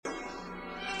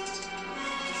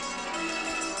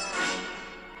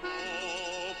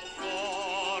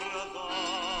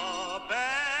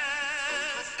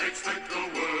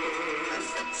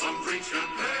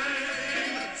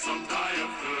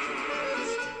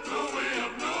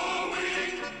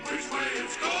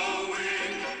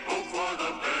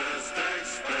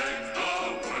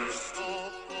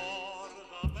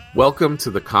Welcome to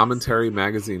the Commentary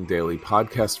Magazine Daily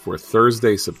Podcast for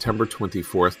Thursday, September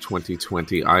 24th,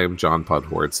 2020. I am John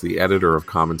Podhoretz, the editor of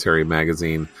Commentary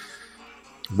Magazine.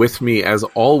 With me, as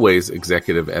always,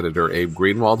 executive editor Abe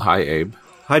Greenwald. Hi, Abe.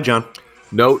 Hi, John.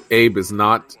 Note, Abe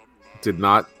did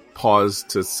not pause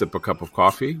to sip a cup of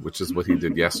coffee, which is what he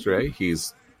did yesterday.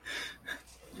 He's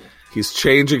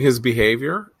changing his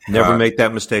behavior. Never make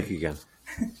that mistake again.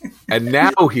 And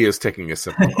now he is taking a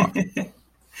sip of coffee.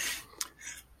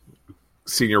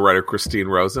 Senior writer Christine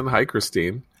Rosen. Hi,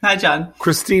 Christine. Hi, John.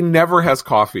 Christine never has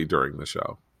coffee during the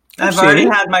show. I've already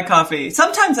had my coffee.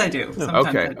 Sometimes I do.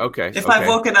 Okay. If I've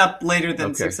woken up later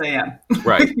than 6 a.m.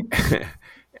 Right.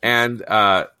 And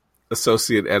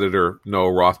associate editor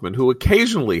Noah Rothman, who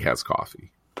occasionally has coffee.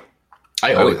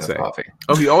 I always have coffee.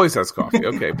 Oh, he always has coffee.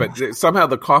 Okay, but somehow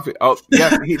the coffee... Oh,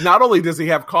 yeah, not only does he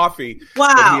have coffee,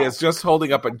 wow, but he is just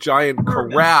holding up a giant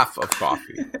carafe of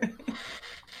coffee.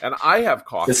 And I have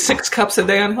coffee. Is 6 cups a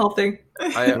day unhealthy?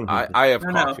 I have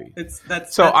coffee. No.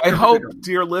 That's I hope,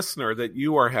 dear listener, that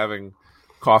you are having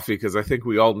coffee, because I think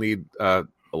we all need a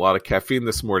lot of caffeine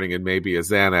this morning, and maybe a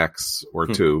Xanax or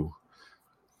two,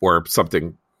 or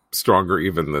something stronger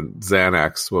even than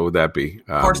Xanax. What would that be?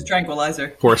 Horse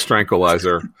tranquilizer. Horse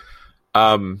tranquilizer.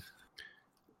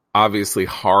 Obviously,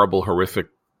 horrific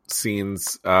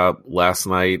scenes last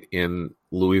night in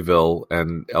Louisville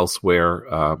and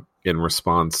elsewhere. In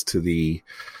response to the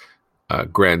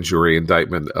grand jury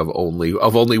indictment of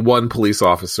only one police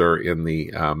officer in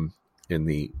the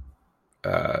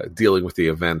dealing with the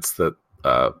events that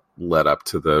led up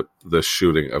to the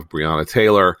shooting of Breonna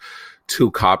Taylor. 2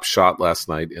 cops shot last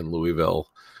night in Louisville,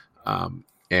 and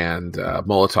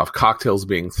Molotov cocktails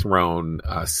being thrown.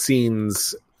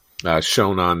 Scenes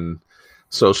shown on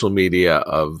social media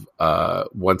of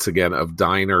once again of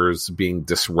diners being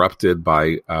disrupted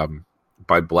by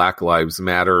Black Lives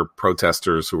Matter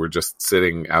protesters who were just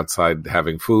sitting outside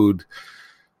having food.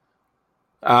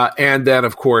 And then,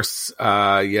 of course,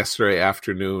 yesterday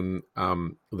afternoon,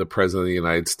 the President of the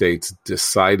United States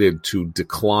decided to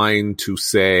decline to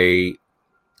say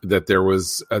that there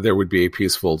would be a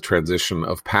peaceful transition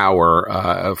of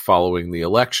power following the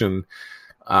election.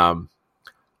 I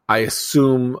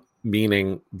assume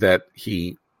meaning that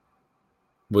he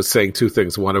was saying 2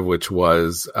 things, one of which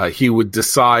was he would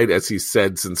decide, as he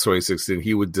said since 2016,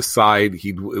 he would decide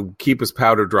he'd keep his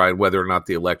powder dry on whether or not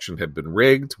the election had been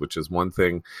rigged, which is one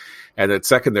thing. And that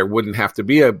second, there wouldn't have to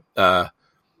be a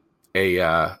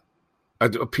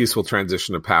peaceful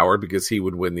transition of power because he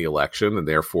would win the election and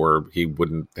therefore he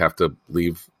wouldn't have to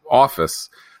leave office.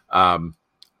 But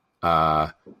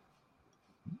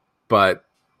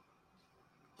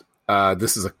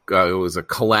this is it was a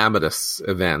calamitous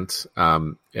event,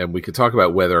 and we could talk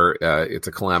about whether it's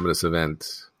a calamitous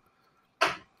event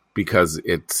because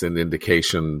it's an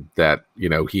indication that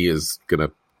he is going to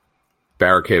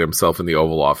barricade himself in the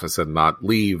Oval Office and not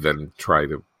leave and try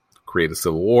to create a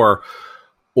civil war,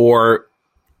 or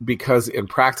because in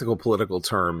practical political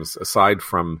terms, aside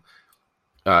from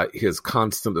his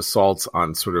constant assaults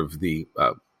on sort of the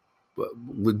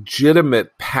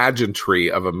legitimate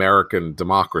pageantry of American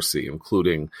democracy,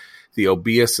 including the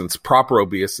proper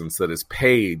obeisance that is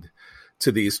paid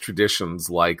to these traditions,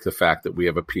 like the fact that we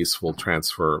have a peaceful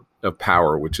transfer of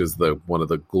power, which is one of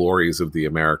the glories of the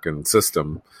American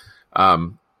system.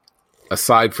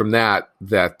 Aside from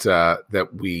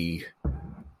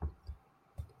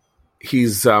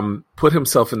he's put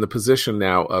himself in the position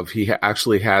now of he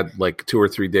actually had like 2 or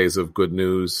 3 days of good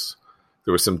news.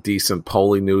 There was some decent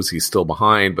polling news. He's still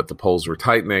behind, but the polls were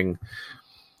tightening.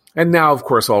 And now, of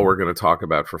course, all we're going to talk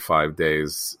about for 5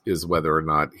 days is whether or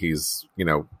not he's,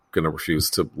 going to refuse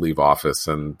to leave office.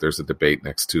 And there's a debate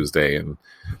next Tuesday, and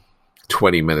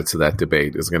 20 minutes of that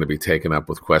debate is going to be taken up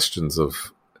with questions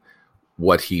of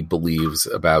what he believes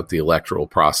about the electoral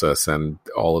process and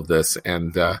all of this.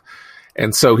 And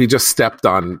so he just stepped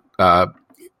on,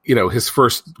 his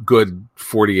first good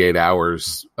 48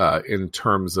 hours in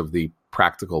terms of the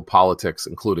practical politics,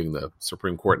 including the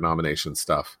Supreme Court nomination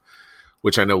stuff,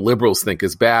 which I know liberals think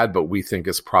is bad, but we think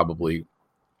is probably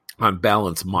on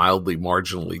balance mildly,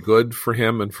 marginally good for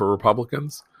him and for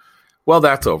Republicans. Well,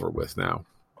 that's over with now.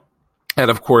 And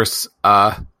of course,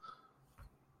 the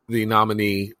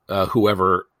nominee,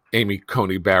 whoever Amy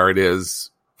Coney Barrett is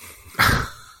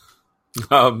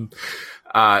going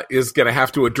to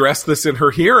have to address this in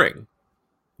her hearing.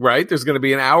 Right? There's going to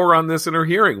be an hour on this in her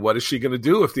hearing. What is she going to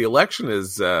do if the election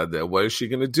is, what is she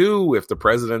going to do if the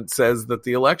president says that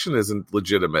the election isn't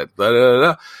legitimate?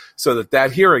 So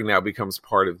that hearing now becomes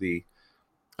part of the,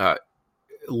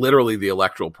 literally the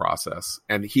electoral process.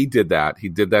 And he did that. He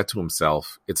did that to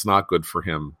himself. It's not good for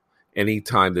him. any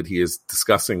time that he is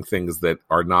discussing things that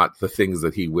are not the things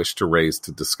that he wished to raise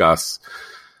to discuss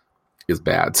is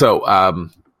bad. So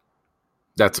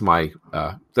that's my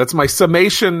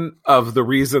summation of the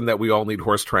reason that we all need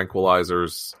horse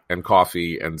tranquilizers and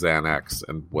coffee and Xanax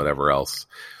and whatever else.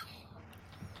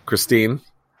 Christine,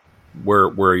 where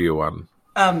are you on?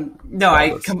 No,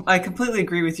 I completely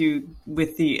agree with you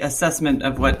with the assessment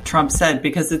of what Trump said,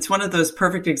 because it's one of those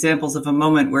perfect examples of a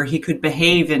moment where he could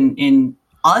behave in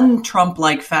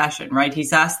un-Trump-like fashion, right?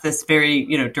 He's asked this very,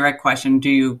 direct question: do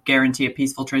you guarantee a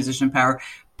peaceful transition of power?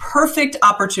 Perfect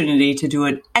opportunity to do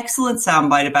an excellent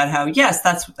soundbite about how, yes,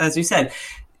 that's, as you said,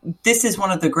 this is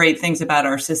one of the great things about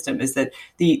our system, is that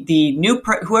the new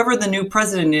whoever the new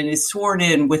president is sworn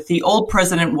in with the old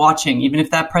president watching, even if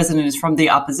that president is from the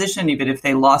opposition, even if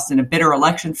they lost in a bitter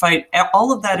election fight,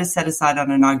 all of that is set aside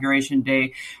on Inauguration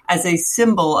Day as a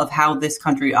symbol of how this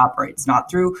country operates, not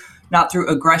through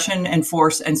aggression and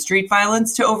force and street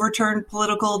violence to overturn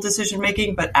political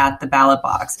decision-making, but at the ballot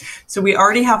box. So we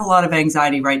already have a lot of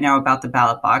anxiety right now about the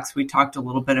ballot box. We talked a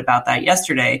little bit about that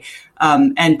yesterday.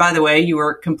 And by the way, you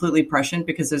were completely prescient,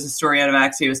 because there's a story out of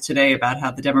Axios today about how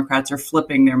the Democrats are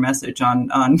flipping their message on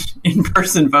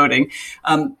in-person voting.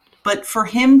 But for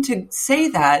him to say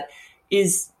that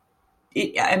is...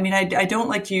 I don't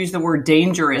like to use the word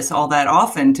dangerous all that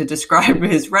often to describe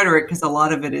his rhetoric, because a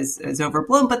lot of it is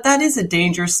overblown. But that is a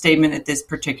dangerous statement at this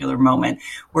particular moment,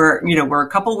 where, we're a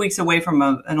couple of weeks away from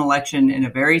an election in a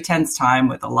very tense time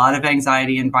with a lot of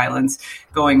anxiety and violence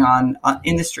going on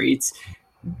in the streets.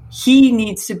 He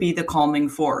needs to be the calming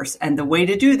force. And the way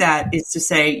to do that is to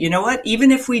say, you know what,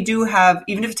 even if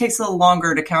it takes a little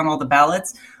longer to count all the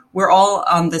ballots, we're all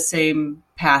on the same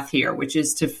path here, which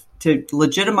is to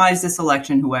legitimize this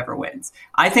election, whoever wins.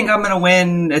 I think I'm going to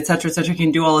win, et cetera, he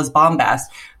can do all his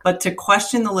bombast. But to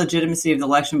question the legitimacy of the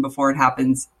election before it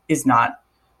happens is not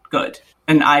good.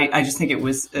 And I just think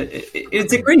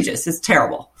it's egregious. It's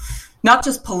terrible. Not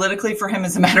just politically for him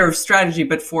as a matter of strategy,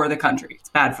 but for the country. It's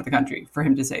bad for the country for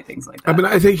him to say things like that.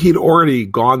 I think he'd already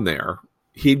gone there.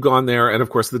 And of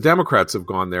course the Democrats have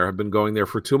been going there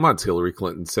for 2 months. Hillary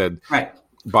Clinton said, right,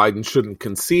 Biden shouldn't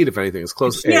concede if anything is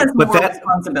close. He has more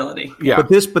responsibility. Yeah.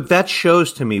 But that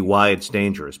shows to me why it's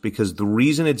dangerous, because the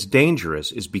reason it's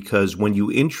dangerous is because when you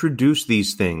introduce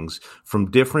these things from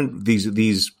different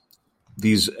these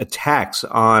attacks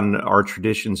on our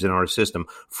traditions in our system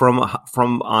from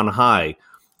on high,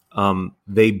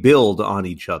 they build on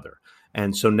each other.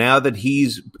 And so now that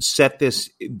he's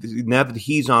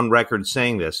on record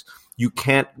saying this, you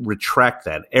can't retract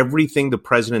that. Everything the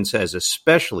president says,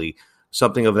 especially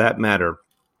something of that matter,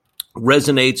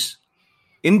 resonates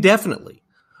indefinitely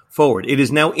forward. It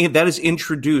is now that is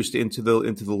introduced into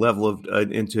the level of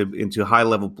into high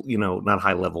level, not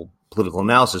high level political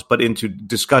analysis, but into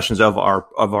discussions of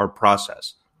our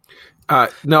process.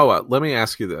 Noah, let me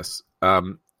ask you this: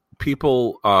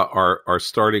 people are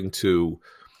starting to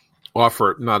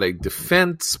offer not a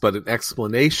defense but an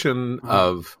explanation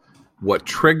of what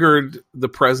triggered the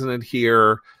president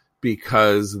here,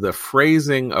 because the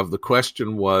phrasing of the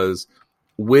question was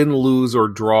win, lose, or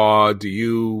draw. Do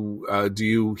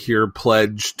you here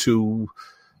pledge to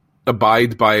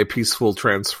abide by a peaceful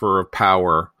transfer of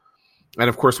power? And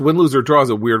of course, win, lose, or draw is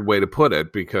a weird way to put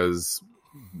it, because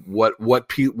what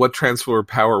transfer of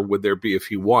power would there be if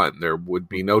he won? There would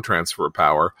be no transfer of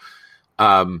power.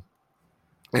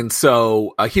 And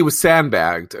so he was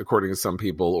sandbagged, according to some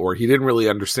people, or he didn't really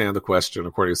understand the question,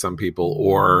 according to some people,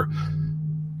 or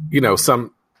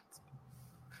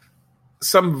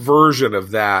some version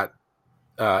of that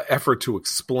effort to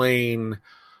explain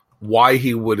why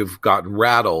he would have gotten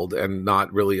rattled and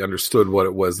not really understood what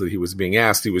it was that he was being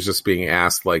asked. He was just being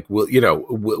asked, like, will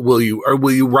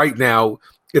you right now?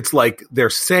 It's like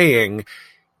they're saying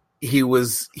he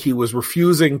was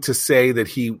refusing to say that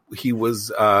he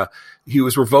was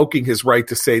revoking his right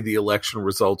to say the election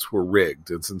results were rigged.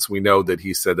 And since we know that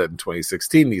he said that in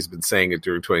 2016, he's been saying it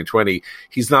during 2020,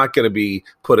 he's not going to be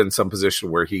put in some position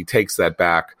where he takes that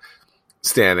back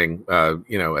standing,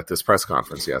 at this press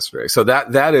conference yesterday. So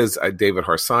that is David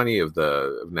Harsanyi of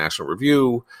the National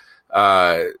Review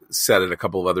said it. A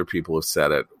couple of other people have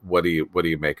said it. What do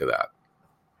you make of that?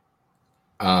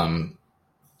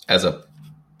 As a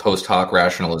post hoc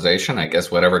rationalization, I guess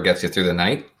whatever gets you through the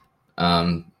night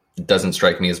doesn't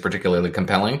strike me as particularly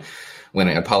compelling. When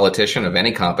a politician of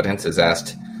any competence is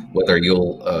asked whether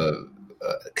you'll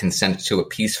consent to a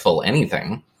peaceful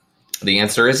anything, the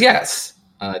answer is yes.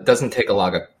 It doesn't take a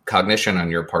lot of cognition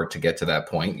on your part to get to that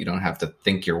point. You don't have to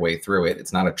think your way through it.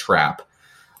 It's not a trap.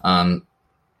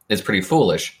 It's pretty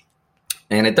foolish.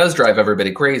 And it does drive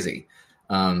everybody crazy.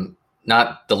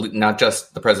 not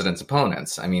just the president's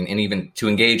opponents. I mean, and even to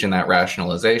engage in that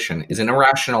rationalization is an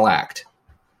irrational act.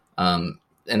 And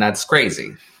that's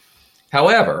crazy.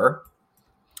 However,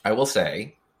 I will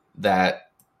say that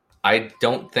I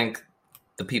don't think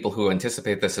the people who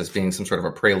anticipate this as being some sort of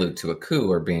a prelude to a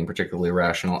coup are being particularly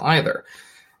rational either.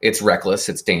 It's reckless,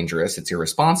 it's dangerous, it's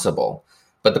irresponsible.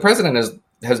 But the president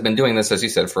has been doing this, as you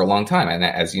said, for a long time. And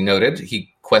as you noted,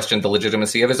 he questioned the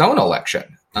legitimacy of his own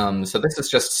election. So this is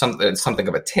just something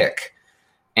of a tick.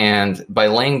 And by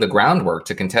laying the groundwork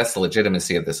to contest the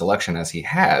legitimacy of this election as he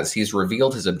has, he's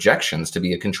revealed his objections to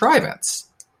be a contrivance.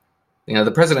 You know,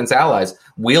 the president's allies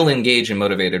will engage in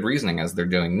motivated reasoning as they're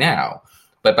doing now.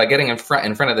 But by getting in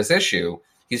front of this issue,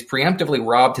 he's preemptively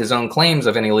robbed his own claims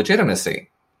of any legitimacy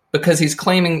because he's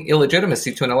claiming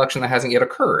illegitimacy to an election that hasn't yet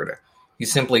occurred.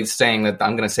 He's simply saying that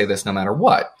I'm going to say this no matter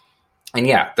what. And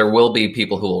yeah, there will be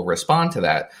people who will respond to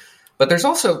that. But there's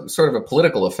also sort of a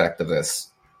political effect of this,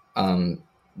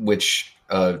 which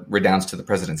redounds to the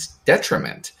president's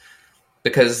detriment,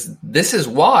 because this is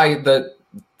why the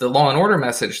law and order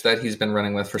message that he's been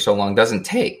running with for so long doesn't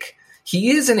take.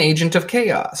 He is an agent of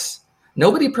chaos.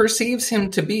 Nobody perceives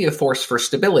him to be a force for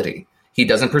stability. He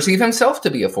doesn't perceive himself to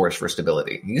be a force for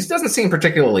stability. He doesn't seem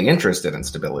particularly interested in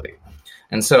stability.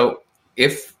 And so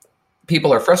if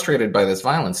people are frustrated by this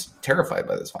violence, terrified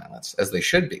by this violence, as they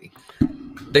should be,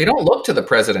 they don't look to the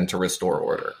president to restore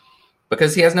order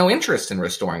because he has no interest in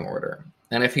restoring order.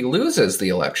 And if he loses the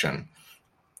election,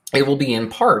 it will be in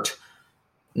part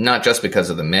not just because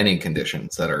of the many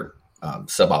conditions that are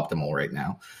suboptimal right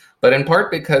now, but in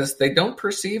part because they don't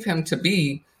perceive him to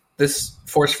be this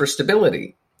force for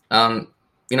stability.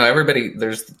 You know, everybody,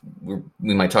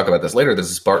 we might talk about this later. There's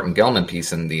this Barton Gellman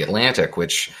piece in The Atlantic,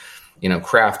 which, you know,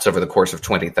 crafts over the course of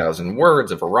 20,000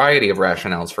 words a variety of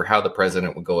rationales for how the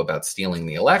president would go about stealing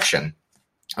the election,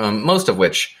 most of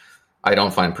which I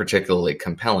don't find particularly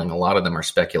compelling. A lot of them are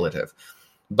speculative.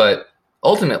 But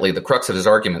ultimately, the crux of his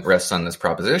argument rests on this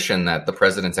proposition that the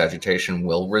president's agitation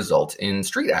will result in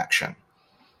street action.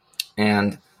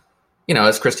 And, you know,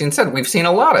 as Christine said, we've seen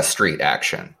a lot of street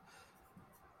action.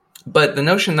 But the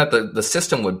notion that the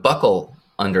system would buckle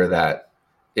under that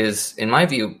is, in my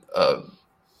view,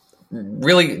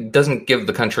 really doesn't give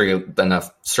the country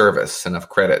enough service, enough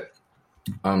credit.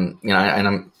 You know, and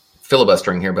I'm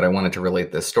filibustering here, but I wanted to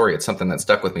relate this story. It's something that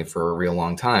stuck with me for a real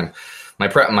long time. My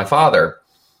father,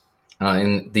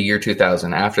 in the year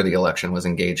 2000, after the election, was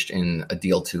engaged in a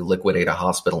deal to liquidate a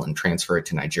hospital and transfer it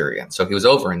to Nigeria. So he was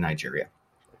over in Nigeria,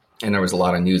 and there was a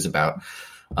lot of news about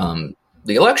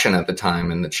the election at the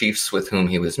time, and the chiefs with whom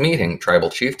he was meeting,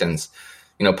 tribal chieftains,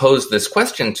 you know, posed this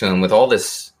question to him with all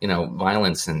this, you know,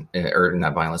 violence or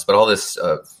not violence, but all this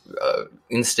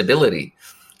instability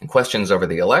and questions over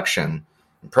the election,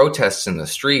 protests in the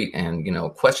street, and, you know,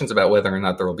 questions about whether or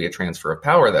not there will be a transfer of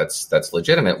power that's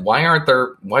legitimate. Why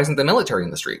isn't the military in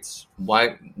the streets?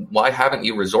 Why haven't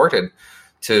you resorted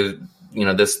to, you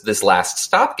know, this last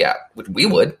stopgap, which we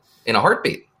would in a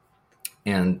heartbeat?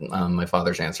 And my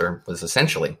father's answer was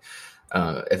essentially,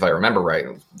 if I remember right,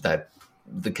 that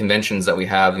the conventions that we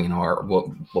have, you know, are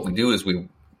what we do is we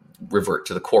revert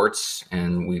to the courts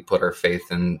and we put our faith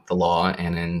in the law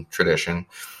and in tradition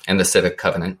and the civic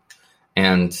covenant.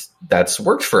 And that's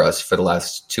worked for us for the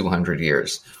last 200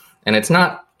 years. And it's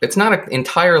not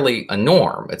entirely a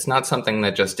norm. It's not something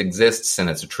that just exists and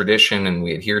it's a tradition and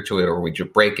we adhere to it or we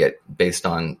just break it based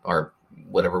on our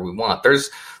whatever we want. There's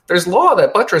law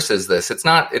that buttresses this. It's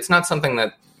not something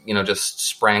that, you know, just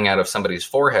sprang out of somebody's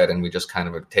forehead and we just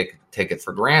kind of take it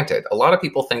for granted. A lot of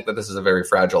people think that this is a very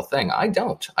fragile thing. I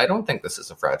don't think this is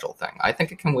a fragile thing. I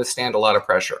think it can withstand a lot of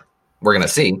pressure. We're going to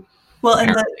see. Well,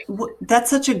 and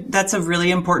that's a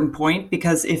really important point,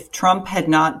 because if Trump had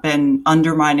not been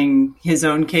undermining his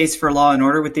own case for law and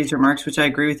order with these remarks, which I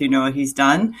agree with you, Noah, he's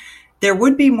done, there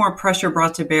would be more pressure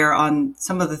brought to bear on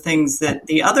some of the things that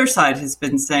the other side has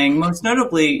been saying, most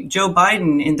notably Joe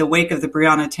Biden, in the wake of the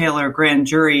Breonna Taylor grand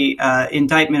jury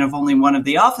indictment of only one of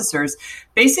the officers,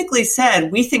 basically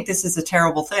said, we think this is a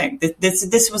terrible thing.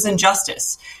 This was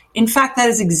injustice. In fact, that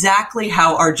is exactly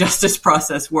how our justice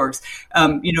process works.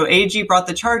 You know, AG brought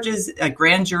the charges. A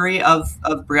grand jury of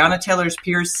Breonna Taylor's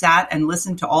peers sat and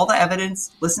listened to all the evidence,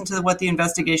 listened to what the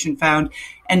investigation found,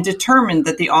 and determined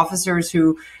that the officers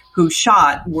who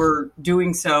shot were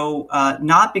doing so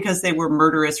not because they were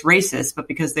murderous racists, but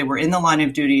because they were in the line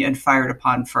of duty and fired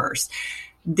upon first.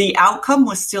 the outcome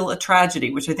was still a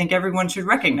tragedy, which I think everyone should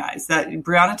recognize, that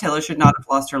Breonna Taylor should not have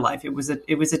lost her life. It was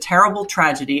a terrible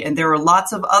tragedy, and there are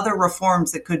lots of other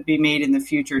reforms that could be made in the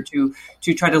future to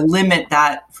try to limit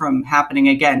that from happening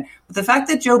again. But the fact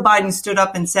that Joe Biden stood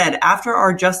up and said, after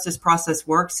our justice process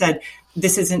work, said,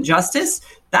 this isn't justice,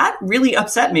 that really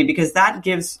upset me, because that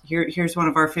gives, here's one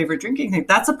of our favorite drinking things,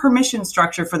 that's a permission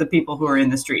structure for the people who are in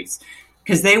the streets.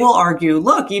 Because they will argue,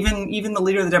 look, even the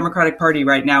leader of the Democratic Party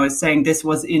right now is saying this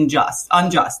was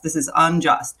unjust. This is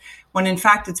unjust. When in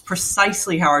fact, it's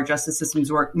precisely how our justice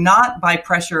systems work, not by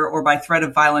pressure or by threat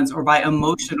of violence or by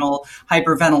emotional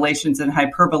hyperventilations and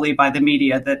hyperbole by the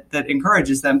media that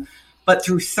encourages them, but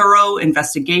through thorough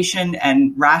investigation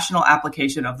and rational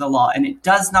application of the law. And it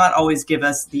does not always give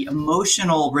us the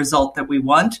emotional result that we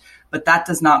want, but that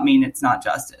does not mean it's not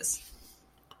justice.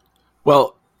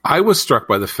 Well, I was struck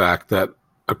by the fact that,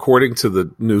 according to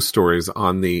the news stories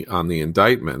on the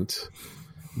indictment,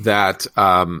 that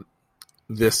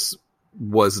this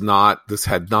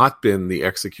had not been the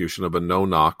execution of a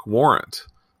no-knock warrant,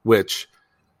 which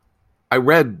I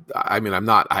read. I mean,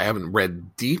 I haven't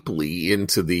read deeply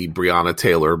into the Breonna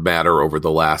Taylor matter over the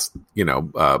last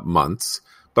months,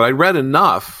 but I read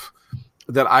enough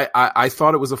that I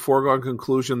thought it was a foregone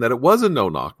conclusion that it was a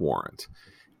no-knock warrant.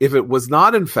 If it was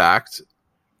in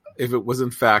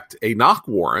fact a knock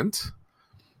warrant,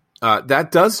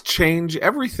 that does change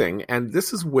everything. And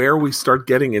this is where we start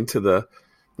getting into the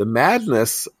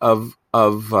madness of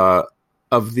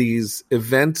these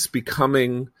events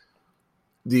becoming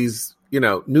these,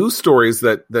 news stories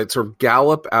that sort of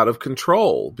gallop out of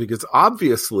control. Because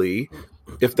obviously,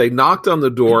 if they knocked on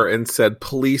the door and said,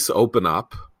 "Police, open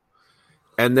up,"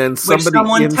 and then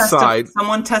someone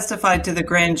testified to the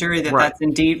grand jury that that's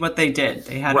indeed what they did.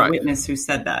 They had a witness who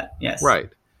said that. Yes. Right.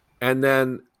 And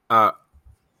then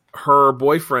her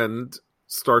boyfriend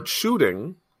starts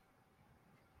shooting.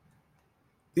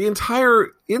 The entire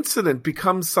incident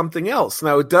becomes something else.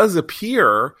 Now, it does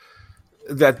appear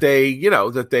that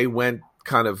they went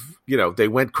they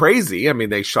went crazy. I mean,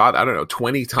 they shot,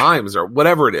 20 times or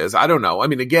whatever it is. I don't know. I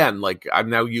mean, again, I'm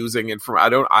now using it from,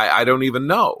 I don't even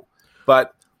know.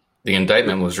 But the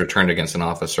indictment was returned against an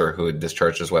officer who had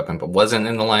discharged his weapon but wasn't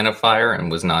in the line of fire and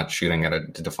was not shooting at a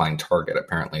defined target.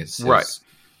 Apparently, the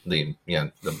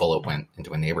bullet went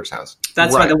into a neighbor's house.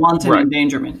 That's why the wanton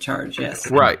endangerment charge. Yes,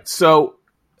 right. So,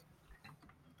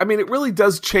 I mean, it really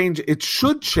does change. It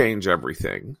should change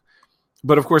everything,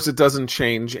 but of course, it doesn't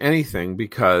change anything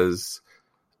because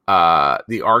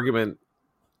the argument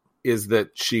is that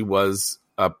she was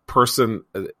a person,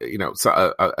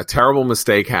 a terrible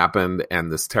mistake happened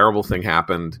and this terrible thing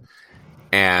happened.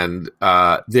 And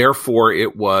therefore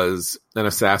it was an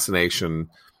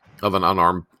assassination of an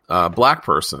unarmed black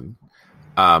person.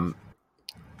 And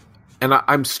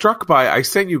I'm struck by, I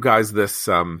sent you guys this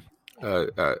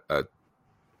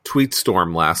tweet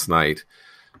storm last night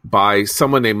by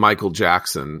someone named Michael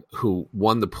Jackson, who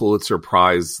won the Pulitzer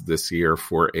Prize this year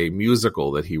for a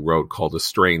musical that he wrote called A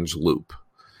Strange Loop.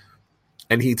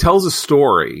 And he tells a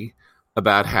story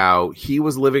about how he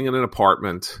was living in an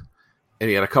apartment and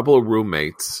he had a couple of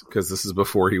roommates, because this is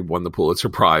before he won the Pulitzer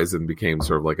Prize and became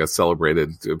sort of like a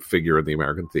celebrated figure in the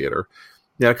American theater.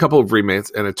 He had a couple of roommates,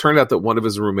 and it turned out that one of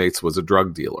his roommates was a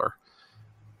drug dealer.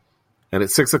 And at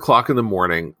 6:00 in the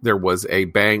morning, there was a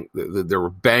bang. There were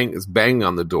banging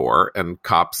on the door, and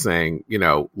cops saying,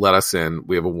 "Let us in.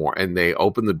 We have a warrant." And they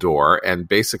opened the door, and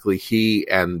basically he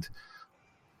and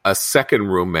a second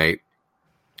roommate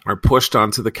are pushed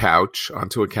onto a couch,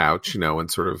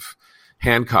 and sort of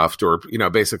handcuffed or,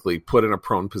 basically put in a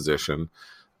prone position.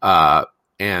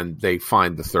 And they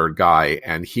find the third guy,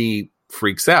 and he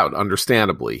freaks out.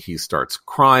 Understandably, he starts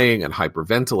crying and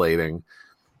hyperventilating.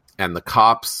 And the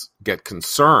cops get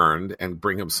concerned and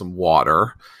bring him some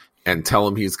water and tell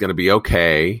him he's going to be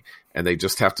okay. And they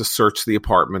just have to search the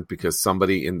apartment because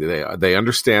somebody they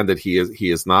understand that he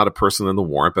is not a person in the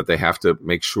warrant, but they have to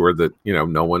make sure that,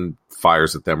 no one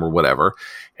fires at them or whatever.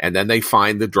 And then they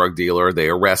find the drug dealer. They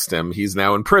arrest him. He's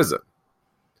now in prison.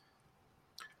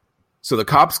 So the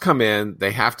cops come in.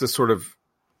 They have to sort of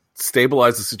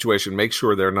stabilize the situation, make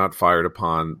sure they're not fired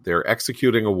upon. They're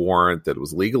executing a warrant that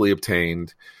was legally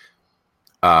obtained.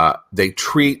 From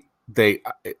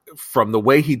the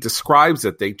way he describes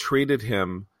it, they treated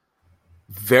him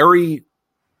very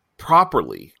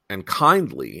properly and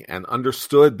kindly and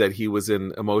understood that he was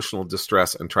in emotional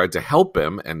distress and tried to help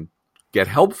him and get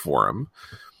help for him.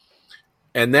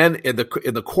 And then in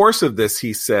the course of this,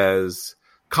 he says,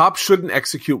 cops shouldn't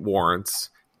execute warrants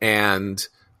and,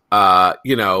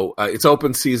 it's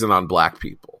open season on black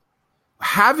people.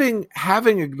 Having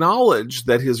acknowledged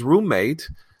that his roommate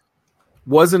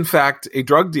was in fact a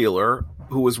drug dealer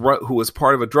who was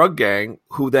part of a drug gang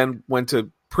who then went to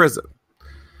prison.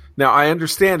 Now, I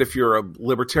understand if you're a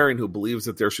libertarian who believes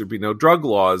that there should be no drug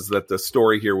laws, that the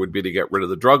story here would be to get rid of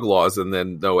the drug laws and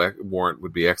then no warrant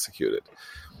would be executed.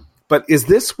 But is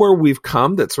this where we've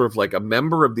come, that sort of like a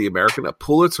member of the American, a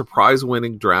Pulitzer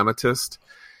Prize-winning dramatist,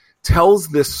 tells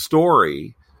this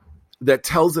story that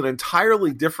tells an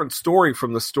entirely different story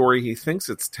from the story he thinks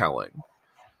it's telling,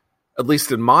 at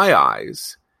least in my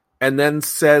eyes, and then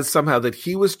says somehow that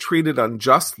he was treated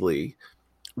unjustly,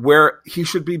 where he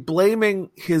should be blaming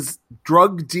his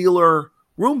drug dealer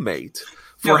roommate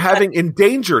for having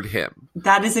endangered him.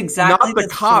 That is exactly not the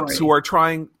cops who are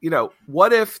trying,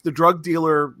 what if the drug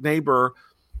dealer neighbor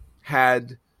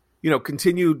had,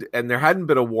 continued and there hadn't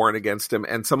been a warrant against him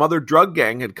and some other drug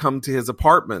gang had come to his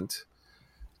apartment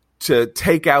to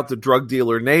take out the drug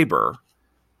dealer neighbor?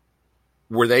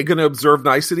 Were they going to observe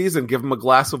niceties and give him a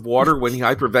glass of water when he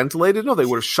hyperventilated? No, they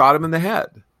would have shot him in the head.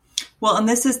 Well, and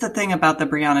this is the thing about the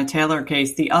Breonna Taylor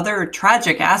case. The other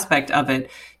tragic aspect of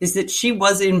it is that she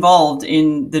was involved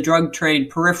in the drug trade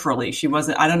peripherally. She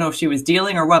wasn't, I don't know if she was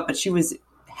dealing or what, but she was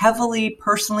heavily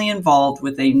personally involved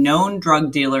with a known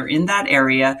drug dealer in that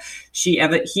area.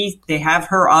 They have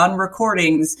her on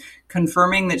recordings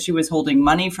confirming that she was holding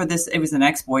money for this. It was an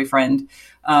ex-boyfriend.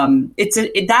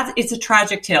 It's a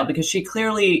tragic tale because she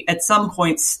clearly at some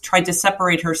points tried to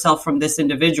separate herself from this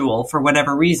individual for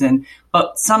whatever reason,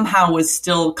 but somehow was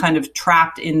still kind of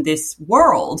trapped in this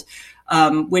world.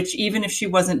 Which even if she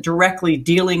wasn't directly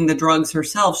dealing the drugs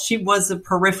herself, she was a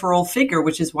peripheral figure,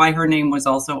 which is why her name was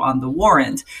also on the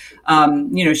warrant.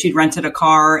 She'd rented a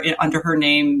car under her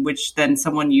name, which then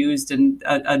someone used and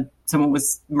someone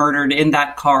was murdered in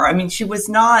that car. I mean, she was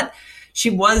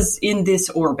in this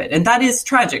orbit, and that is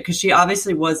tragic because she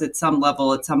obviously was at some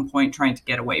level at some point trying to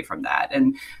get away from that.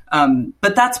 And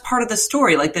but that's part of the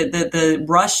story, like the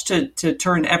rush to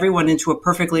turn everyone into a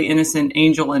perfectly innocent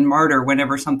angel and martyr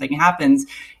whenever something happens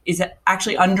is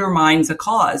actually undermines a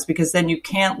cause, because then you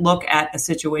can't look at a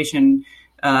situation,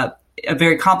 a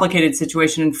very complicated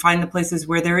situation, and find the places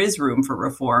where there is room for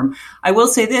reform. I will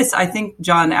say this, I think,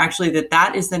 John, actually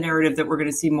that is the narrative that we're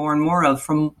going to see more and more of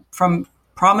from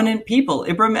prominent people.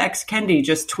 Ibram X. Kendi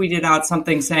just tweeted out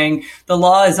something saying the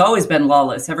law has always been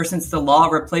lawless ever since the law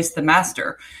replaced the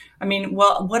master. I mean,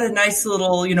 well, what a nice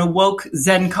little, woke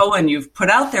Zen koan you've put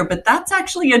out there, but that's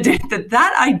actually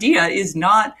that idea is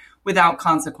not without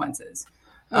consequences.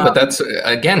 But that's,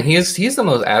 again, he's the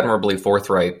most admirably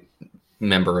forthright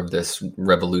member of this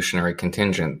revolutionary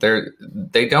contingent.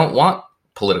 They don't want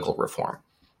political reform.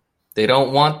 They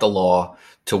don't want the law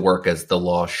to work as the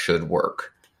law should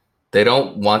work. They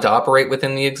don't want to operate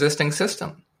within the existing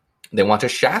system. They want to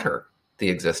shatter the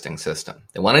existing system.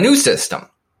 They want a new system,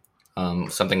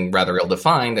 something rather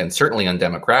ill-defined and certainly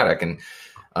undemocratic. And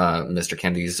Mr.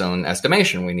 Kendi's own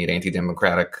estimation, we need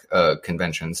anti-democratic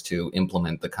conventions to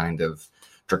implement the kind of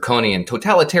draconian,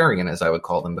 totalitarian, as I would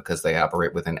call them, because they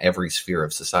operate within every sphere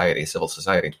of society, civil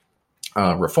society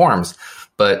reforms.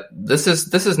 But this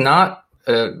is not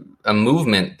a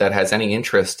movement that has any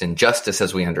interest in justice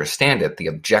as we understand it, the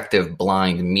objective,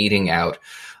 blind meting out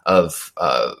of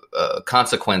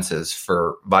consequences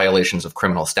for violations of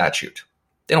criminal statute.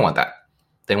 They don't want that.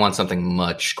 They want something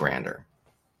much grander.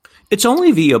 It's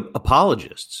only the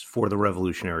apologists for the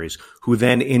revolutionaries who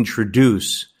then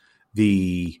introduce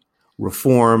the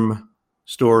reform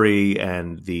story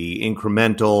and the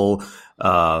incremental,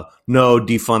 no,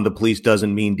 defund the police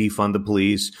doesn't mean defund the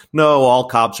police. No, all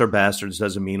cops are bastards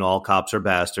doesn't mean all cops are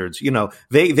bastards.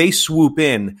 They swoop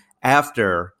in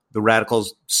after the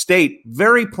radicals state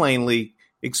very plainly,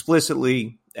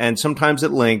 explicitly, and sometimes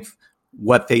at length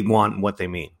what they want and what they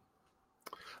mean.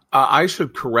 I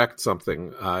should correct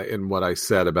something in what I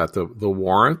said about the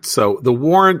warrant. So the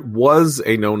warrant was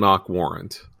a no-knock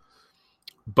warrant,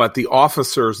 but the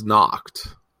officers knocked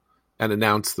and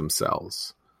announced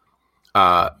themselves.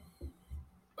 And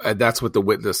that's what the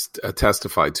witness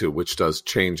testified to, which does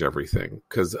change everything.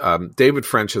 Because David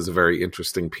French has a very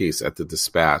interesting piece at the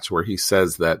Dispatch where he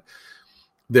says that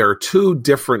there are two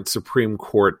different Supreme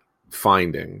Court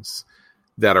findings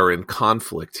that are in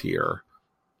conflict here,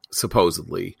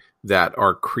 supposedly, that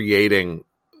are creating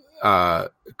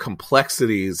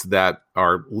complexities that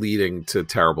are leading to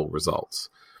terrible results.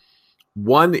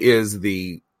 One is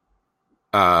the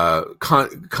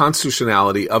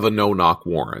constitutionality of a no-knock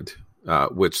warrant,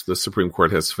 which the Supreme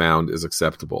Court has found is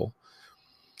acceptable.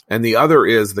 And the other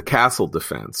is the castle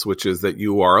defense, which is that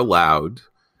you are allowed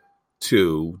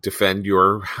to defend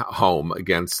your home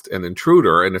against an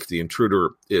intruder. And if the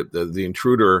intruder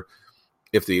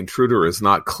is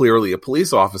not clearly a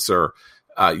police officer,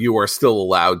 you are still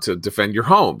allowed to defend your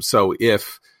home. So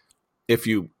if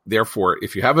you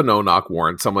have a no-knock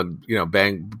warrant, someone,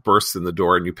 bursts in the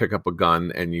door and you pick up a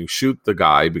gun and you shoot the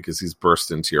guy because he's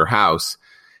burst into your house,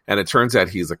 and it turns out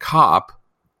he's a cop,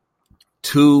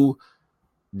 two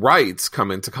rights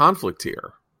come into conflict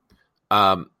here.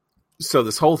 So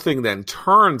this whole thing then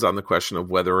turns on the question of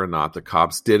whether or not the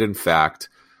cops did in fact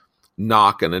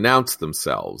knock and announce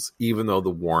themselves, even though the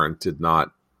warrant did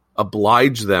not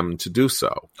oblige them to do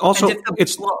so. Also,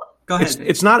 go ahead.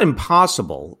 It's not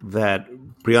impossible that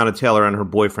Breonna Taylor and her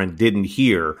boyfriend didn't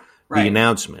hear the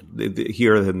announcement,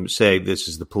 hear them say, "This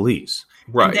is the police."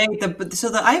 Right.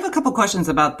 I have a couple questions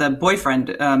about the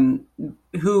boyfriend,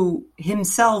 who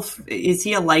himself, is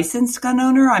he a licensed gun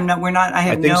owner?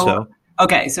 I think so.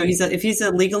 Okay, so if he's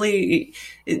a legally,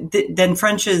 then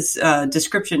French's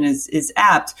description is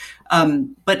apt.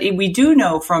 But we do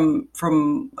know from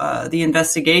the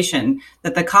investigation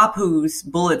that the cop whose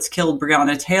bullets killed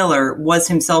Breonna Taylor was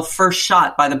himself first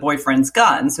shot by the boyfriend's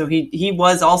gun. So he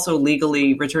was also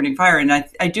legally returning fire. And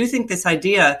I do think this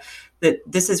idea that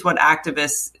this is what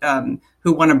activists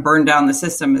who want to burn down the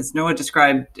system, as Noah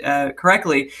described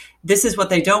correctly, this is what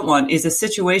they don't want, is a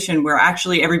situation where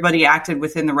actually everybody acted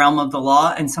within the realm of the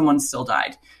law and someone still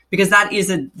died. Because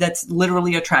that's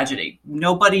literally a tragedy.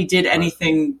 Nobody did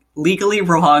anything legally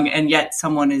wrong, and yet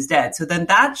someone is dead. So then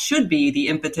that should be the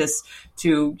impetus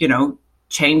to,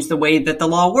 change the way that the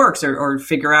law works or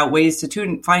figure out ways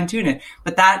to fine tune it.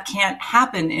 But that can't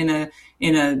happen in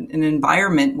an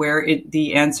environment where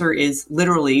the answer is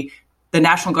literally the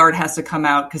National Guard has to come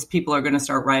out because people are going to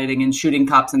start rioting and shooting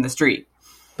cops in the street.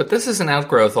 But this is an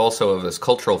outgrowth also of this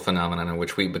cultural phenomenon in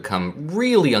which we become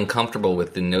really uncomfortable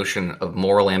with the notion of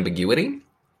moral ambiguity.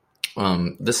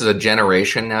 This is a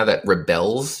generation now that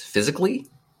rebels physically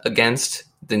against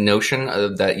the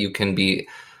notion that you can be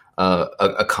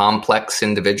a complex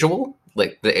individual.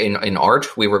 Like in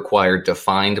art, we required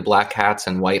defined black hats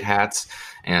and white hats.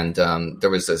 And there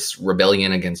was this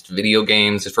rebellion against video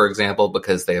games, for example,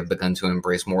 because they have begun to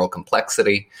embrace moral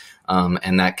complexity.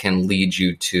 And that can lead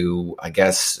you to, I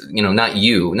guess,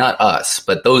 not us,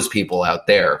 but those people out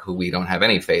there who we don't have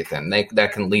any faith in.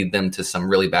 That can lead them to some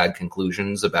really bad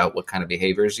conclusions about what kind of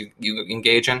behaviors you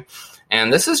engage in.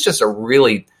 And this is just a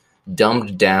really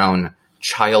dumbed down,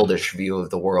 childish view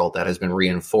of the world that has been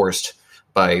reinforced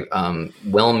by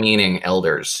well-meaning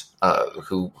elders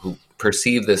who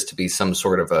perceive this to be some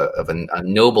sort of a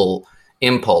noble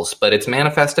impulse, but it's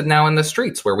manifested now in the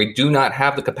streets where we do not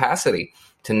have the capacity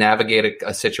to navigate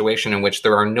a situation in which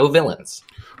there are no villains.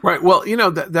 Right. Well,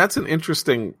 that's an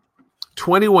interesting.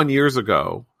 21 years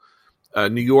ago,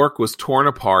 New York was torn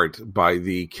apart by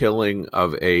the killing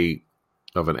of an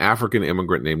African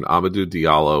immigrant named Amadou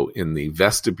Diallo in the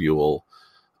vestibule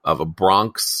of a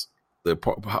Bronx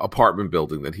apartment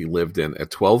building that he lived in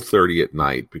at 12:30 at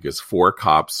night because 4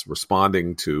 cops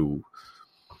responding to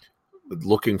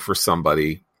looking for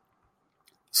somebody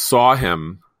saw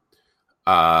him.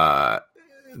 The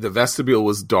vestibule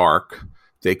was dark.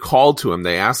 They called to him.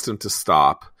 They asked him to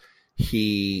stop.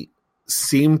 He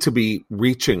seemed to be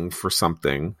reaching for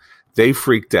something. They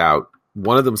freaked out.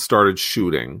 One of them started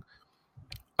shooting.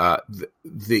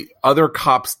 The other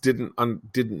cops didn't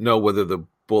know whether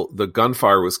the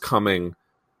gunfire was coming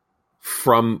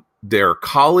from their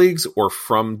colleagues or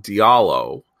from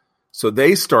Diallo. So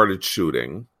they started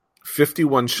shooting.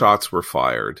 51 shots were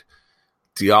fired.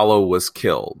 Diallo was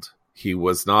killed. He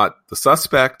was not the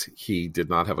suspect. He did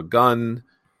not have a gun.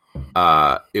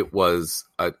 What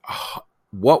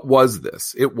was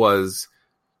this? It was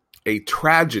a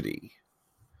tragedy.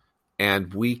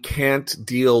 And we can't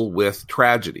deal with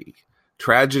tragedy.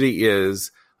 Tragedy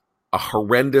is a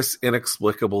horrendous,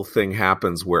 inexplicable thing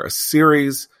happens where a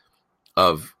series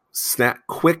of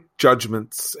quick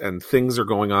judgments and things are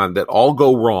going on that all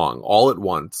go wrong all at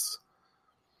once.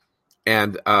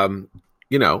 And, and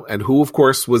who, of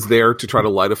course, was there to try to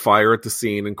light a fire at the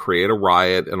scene and create a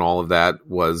riot and all of that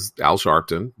was Al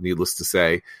Sharpton, needless to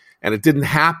say. And it didn't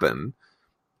happen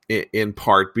in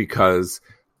part because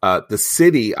the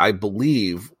city, I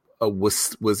believe,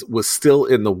 was still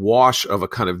in the wash of a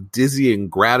kind of dizzying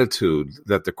gratitude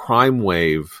that the crime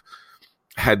wave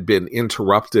had been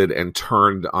interrupted and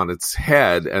turned on its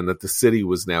head and that the city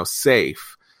was now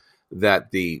safe,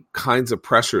 that the kinds of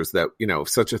pressures that, if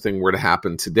such a thing were to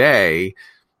happen today,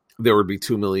 there would be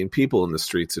 2 million people in the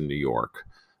streets in New York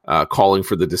calling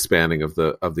for the disbanding of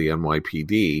the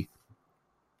NYPD.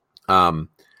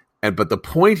 But the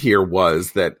point here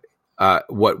was that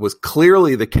what was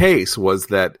clearly the case was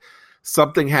that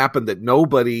something happened that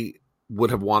nobody would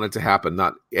have wanted to happen.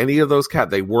 Not any of those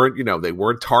they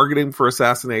weren't targeting for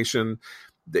assassination.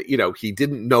 that, you know, he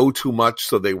didn't know too much,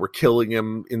 so they were killing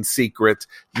him in secret.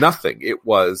 Nothing. It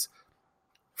was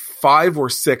 5 or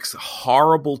 6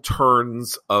 horrible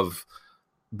turns of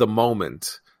the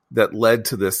moment that led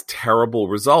to this terrible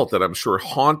result that I'm sure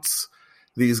haunts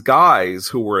these guys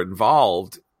who were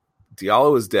involved.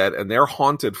 Diallo is dead, and they're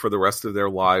haunted for the rest of their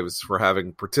lives for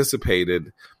having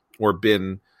participated or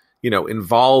been, you know,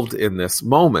 involved in this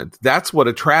moment. That's what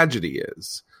a tragedy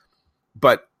is.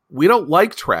 But we don't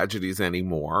like tragedies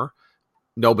anymore.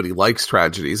 Nobody likes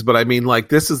tragedies. But I mean, like,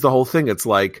 this is the whole thing. It's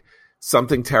like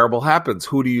something terrible happens.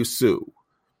 Who do you sue?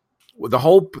 The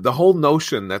whole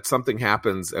notion that something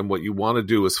happens and what you want to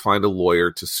do is find a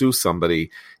lawyer to sue somebody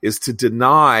is to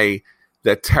deny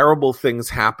that terrible things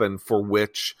happen for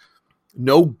which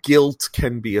no guilt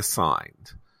can be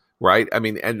assigned, right? I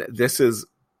mean, and this is,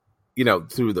 you know,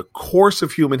 through the course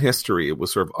of human history, it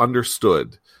was sort of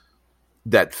understood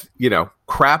that, you know,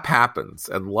 crap happens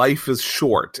and life is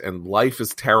short and life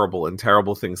is terrible and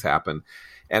terrible things happen.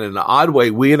 And in an odd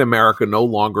way, we in America no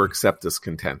longer accept this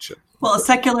contention. Well, a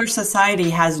secular society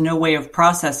has no way of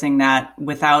processing that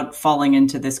without falling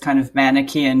into this kind of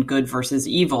Manichaean good versus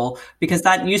evil, because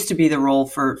that used to be the role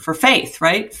for faith,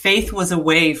 right? Faith was a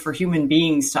way for human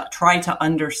beings to try to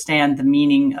understand the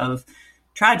meaning of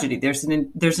tragedy.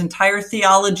 There's entire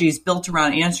theologies built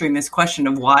around answering this question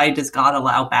of why does God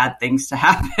allow bad things to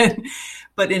happen?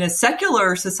 But in a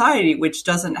secular society, which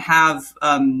doesn't have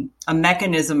a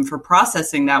mechanism for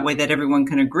processing that way that everyone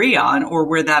can agree on, or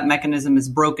where that mechanism is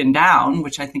broken down,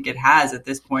 which I think it has at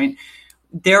this point,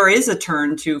 there is a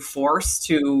turn to force,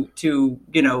 to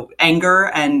you know,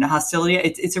 anger and hostility.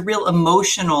 It's a real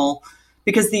emotional,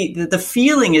 because the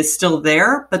feeling is still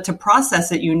there, but to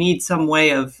process it, you need some way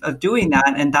of doing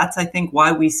that. And that's, I think,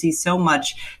 why we see so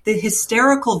much the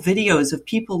hysterical videos of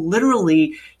people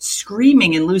literally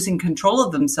screaming and losing control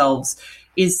of themselves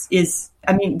is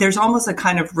I mean, there's almost a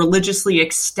kind of religiously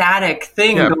ecstatic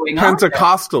thing going on.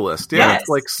 Pentecostalist. Yeah.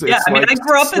 Yes. I mean, I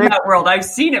grew up in that world. I've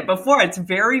seen it before. It's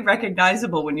very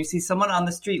recognizable when you see someone on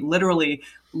the street literally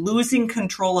losing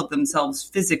control of themselves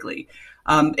physically.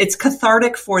 It's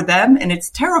cathartic for them, and it's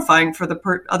terrifying for the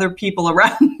other people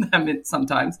around them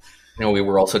sometimes. You know, we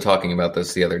were also talking about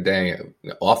this the other day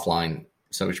offline,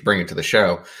 so we should bring it to the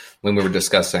show, when we were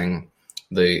discussing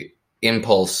the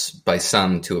impulse by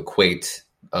some to equate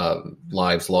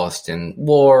lives lost in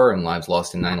war and lives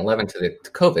lost in 9/11 to the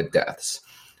COVID deaths.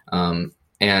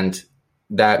 And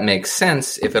that makes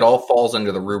sense if it all falls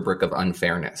under the rubric of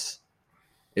unfairness.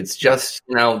 It's just,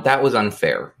 you know, that was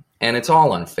unfair. And it's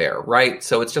all unfair, right?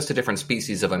 So it's just a different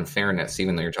species of unfairness,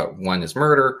 even though you're talking, one is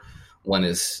murder, one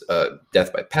is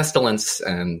death by pestilence,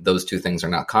 and those two things are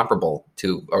not comparable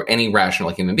to or any rational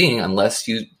human being unless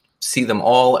you see them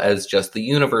all as just the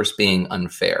universe being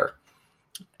unfair.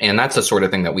 And that's the sort of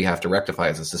thing that we have to rectify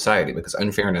as a society, because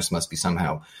unfairness must be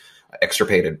somehow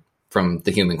extirpated from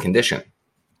the human condition.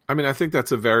 I mean, I think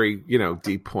that's a very, you know,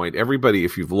 deep point. Everybody,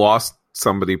 if you've lost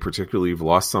somebody, particularly you've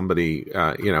lost somebody,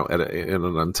 you know, in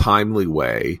an untimely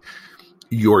way,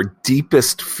 your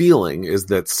deepest feeling is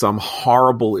that some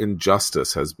horrible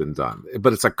injustice has been done.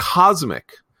 But it's a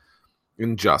cosmic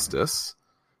injustice.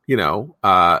 You know,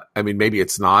 I mean, maybe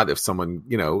it's not if someone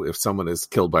is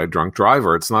killed by a drunk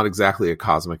driver, it's not exactly a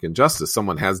cosmic injustice.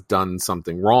 Someone has done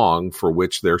something wrong for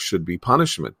which there should be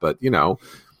punishment. But, you know,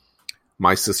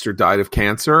 my sister died of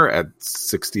cancer at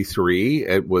 63.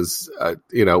 It was,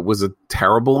 was a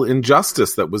terrible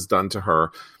injustice that was done to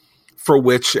her, for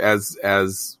which, as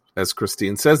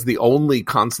Christine says, the only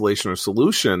consolation or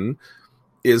solution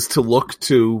is to look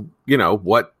to, you know,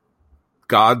 what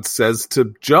God says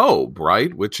to Job,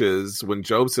 right? Which is when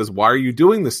Job says, "Why are you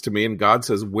doing this to me?" And God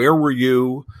says, "Where were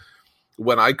you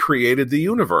when I created the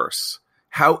universe?"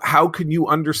 How can you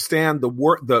understand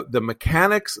the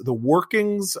mechanics, the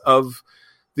workings of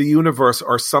the universe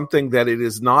are something that it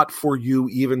is not for you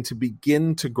even to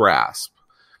begin to grasp,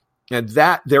 and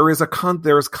that there is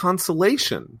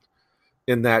consolation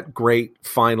in that great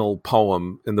final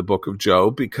poem in the book of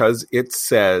Job, because it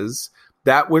says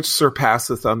that which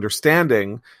surpasseth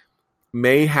understanding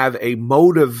may have a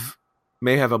motivating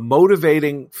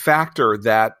factor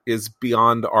that is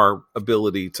beyond our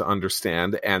ability to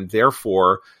understand, and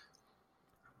therefore,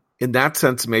 in that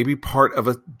sense, maybe part of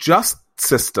a just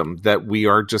system that we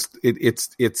are just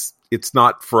it's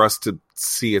not for us to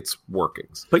see its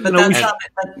workings. But you know,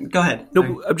 go ahead. No,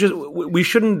 we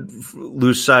shouldn't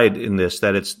lose sight in this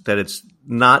that it's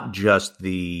not just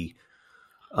the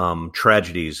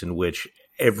tragedies in which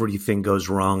everything goes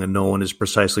wrong and no one is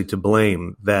precisely to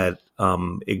blame that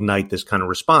ignite this kind of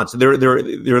response. There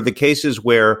are the cases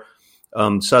where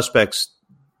suspects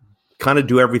kind of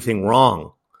do everything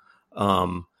wrong,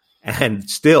 And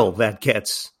still that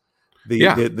gets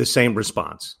the same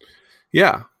response.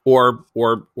 Yeah. Or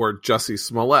Jussie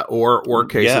Smollett, or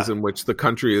cases in which the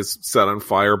country is set on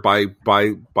fire by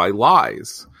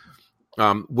lies,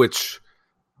 which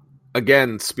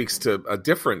again speaks to a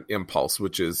different impulse,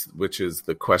 which is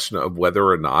the question of whether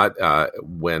or not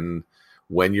when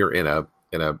you're in a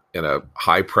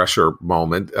high pressure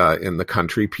moment in the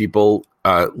country, people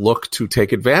look to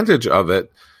take advantage of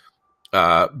it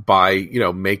by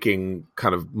making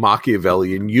kind of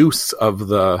Machiavellian use of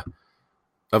the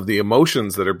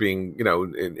emotions that are being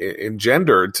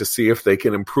engendered to see if they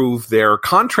can improve their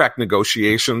contract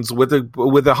negotiations with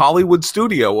a Hollywood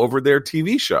studio over their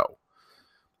TV show,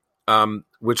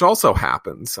 which also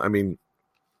happens. I mean,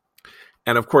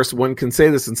 and of course one can say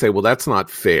this and say, well, that's not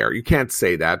fair. You can't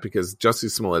say that because Jussie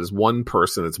Smollett is one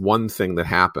person. It's one thing that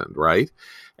happened, right?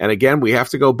 And again, we have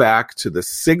to go back to the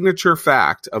signature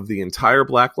fact of the entire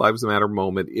Black Lives Matter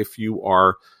moment if you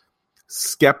are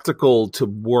skeptical to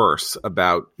worse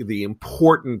about the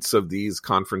importance of these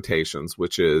confrontations,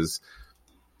 which is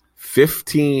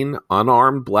 15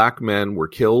 unarmed black men were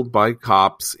killed by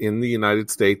cops in the United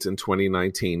States in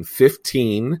 2019.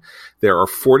 15. There are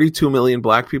 42 million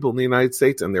black people in the United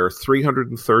States, and there are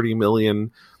 330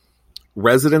 million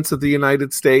residents of the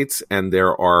United States, and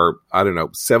there are,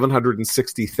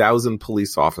 760,000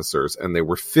 police officers, and there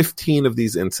were 15 of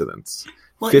these incidents.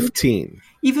 Well, 15.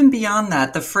 Even beyond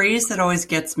that, the phrase that always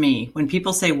gets me when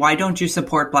people say, why don't you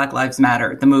support Black Lives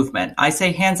Matter, the movement? I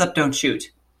say, hands up, don't shoot.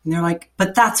 And they're like,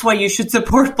 but that's why you should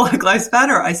support Black Lives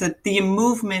Matter. I said, the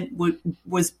movement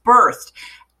was birthed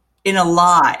in a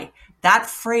lie. That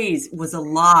phrase was a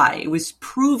lie. It was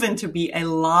proven to be a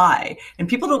lie. And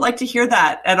people don't like to hear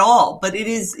that at all. But it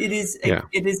is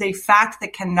a fact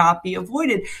that cannot be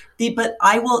avoided.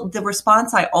 The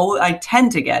response I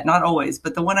tend to get, not always,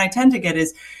 but the one I tend to get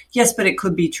is, yes, but it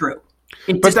could be true.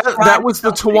 But that was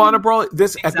the Tawana Brawley.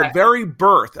 Exactly. At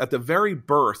the very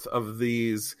birth of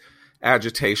these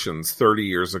agitations 30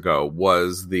 years ago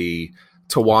was the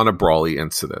Tawana Brawley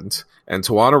incident. And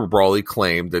Tawana Brawley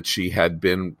claimed that she had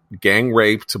been gang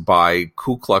raped by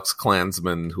Ku Klux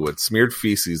Klansmen who had smeared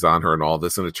feces on her and all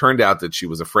this. And it turned out that she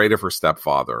was afraid of her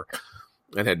stepfather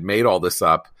and had made all this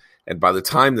up. And by the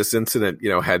time this incident,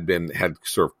 had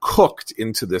sort of cooked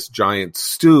into this giant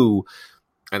stew,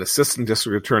 an assistant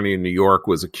district attorney in New York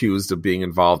was accused of being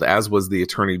involved, as was the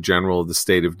attorney general of the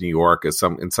state of New York, in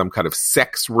some kind of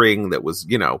sex ring that was,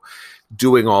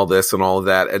 doing all this and all of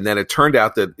that. And then it turned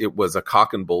out that it was a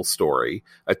cock and bull story,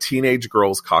 a teenage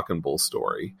girl's cock and bull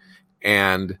story.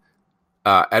 And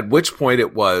at which point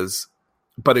it was,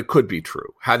 but it could be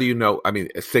true. How do you know? I mean,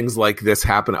 things like this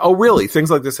happen. Oh, really? Things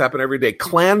like this happen every day.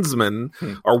 Klansmen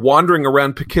are wandering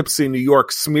around Poughkeepsie, New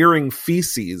York, smearing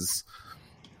feces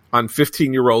on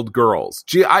 15-year-old girls.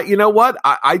 Gee, you know what?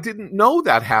 I didn't know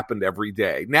that happened every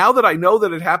day. Now that I know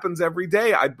that it happens every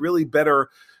day, I'd really better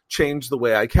change the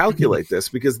way I calculate this,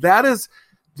 because that is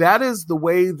the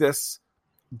way this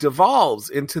devolves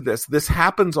into this. This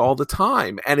happens all the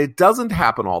time, and it doesn't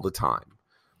happen all the time.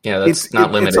 Yeah, that's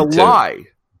not limited. It's a lie.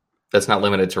 That's not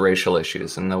limited to racial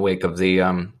issues. In the wake of the,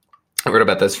 I wrote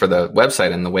about this for the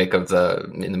website. In the wake of the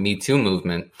Me Too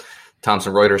movement,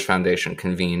 Thomson Reuters Foundation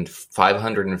convened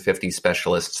 550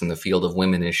 specialists in the field of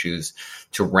women issues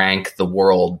to rank the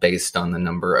world based on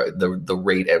the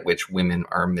rate at which women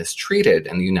are mistreated.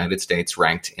 And the United States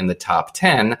ranked in the top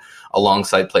 10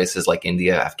 alongside places like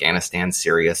India, Afghanistan,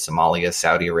 Syria, Somalia,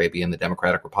 Saudi Arabia, and the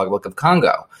Democratic Republic of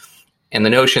Congo. And the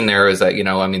notion there is that,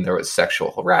 there was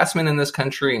sexual harassment in this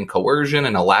country and coercion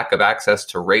and a lack of access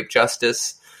to rape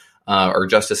justice or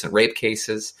justice in rape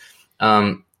cases.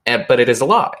 But it is a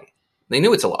lie. They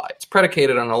knew it's a lie. It's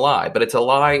predicated on a lie, but it's a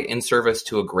lie in service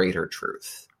to a greater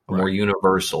truth, a more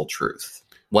universal truth,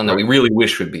 one that we really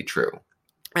wish would be true.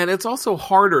 And it's also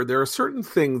harder. There are certain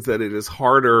things that it is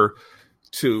harder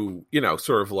to,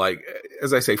 sort of like,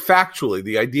 as I say, factually,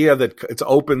 the idea that it's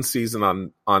open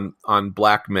season on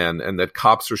black men and that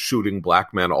cops are shooting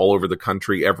black men all over the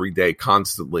country every day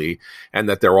constantly, and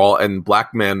that and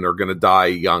black men are going to die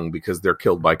young because they're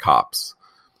killed by cops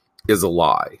is a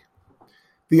lie.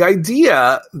 The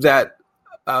idea that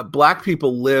black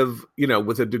people live,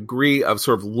 with a degree of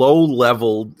sort of low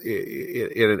level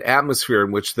in an atmosphere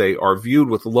in which they are viewed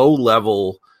with low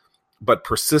level but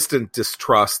persistent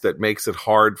distrust that makes it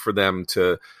hard for them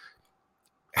to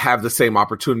have the same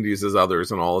opportunities as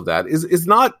others and all of that is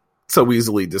not so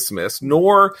easily dismissed,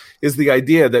 nor is the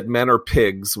idea that men are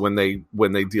pigs when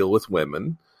they deal with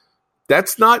women.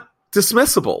 That's not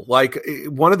dismissible. Like,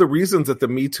 one of the reasons that the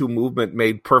Me Too movement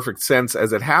made perfect sense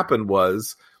as it happened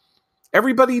was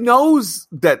Everybody knows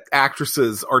that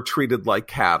actresses are treated like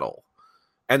cattle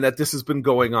and that this has been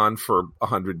going on for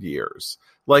 100 years.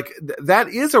 Like, that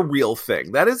is a real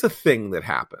thing. That is a thing that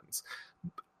happens.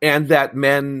 And that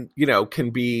men, can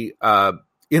be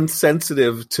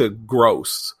insensitive to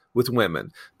gross with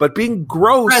women. But being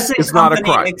gross is not a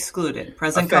crime. Excluded.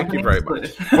 Present thank company you very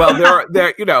excluded. much. Well,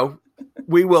 there,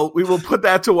 we will put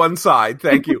that to one side.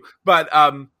 Thank you. But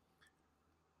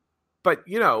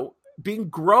being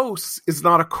gross is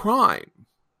not a crime.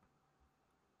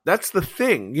 That's the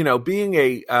thing, being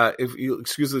if you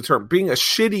excuse the term, being a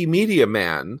shitty media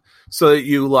man, so that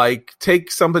you like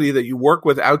take somebody that you work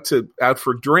with out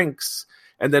for drinks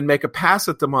and then make a pass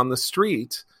at them on the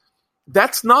street.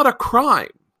 That's not a crime.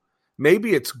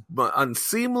 Maybe it's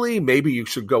unseemly. Maybe you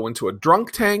should go into a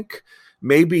drunk tank.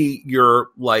 Maybe you're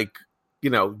like,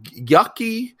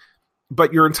 yucky,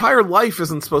 but your entire life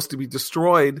isn't supposed to be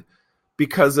destroyed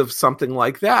because of something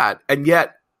like that. And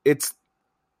yet it's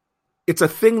a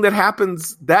thing that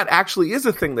happens. That actually is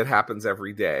a thing that happens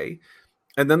every day.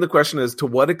 And then the question is, to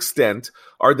what extent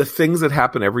are the things that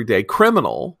happen every day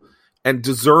criminal and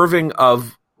deserving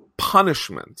of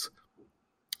punishment?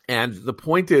 And the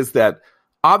point is that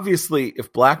obviously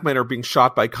if black men are being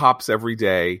shot by cops every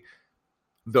day,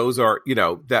 those are,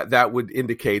 that would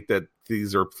indicate that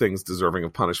these are things deserving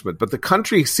of punishment. But the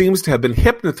country seems to have been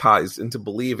hypnotized into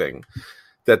believing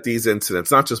that these incidents,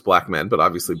 not just black men, but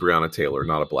obviously Breonna Taylor,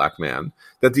 not a black man,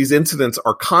 that these incidents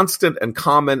are constant and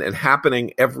common and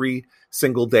happening every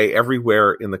single day,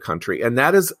 everywhere in the country. And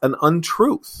that is an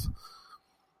untruth.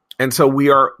 And so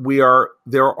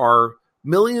there are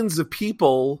millions of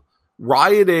people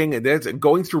rioting and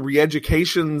going through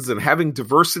re-educations and having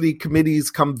diversity committees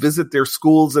come visit their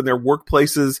schools and their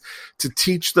workplaces to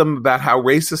teach them about how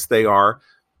racist they are,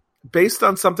 based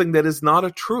on something that is not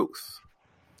a truth.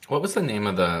 What was the name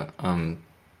of the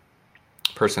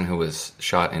person who was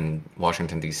shot in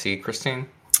Washington, D.C., Christine?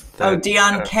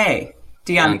 Deon Kay.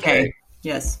 Deon Kay.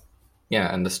 Yes.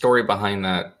 Yeah, and the story behind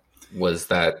that was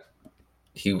that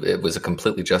it was a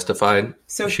completely justified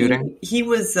shooting. He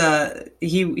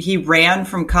ran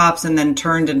from cops and then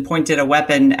turned and pointed a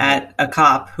weapon at a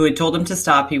cop who had told him to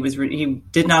stop. He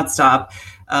did not stop.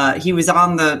 He was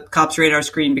on the cops' radar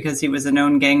screen because he was a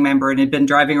known gang member and had been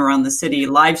driving around the city,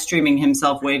 live streaming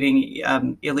himself waving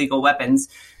illegal weapons.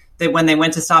 When they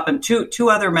went to stop him, two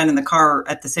other men in the car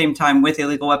at the same time with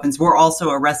illegal weapons were also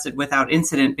arrested without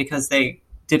incident because they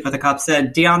did what the cop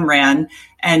said. Deon ran.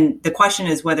 And the question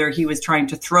is whether he was trying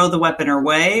to throw the weapon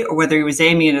away or whether he was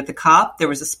aiming it at the cop. There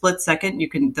was a split second.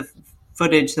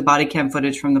 The body cam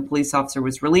footage from the police officer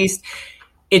was released.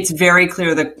 It's very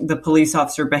clear that the police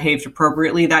officer behaved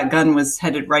appropriately. That gun was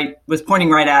pointing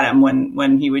right at him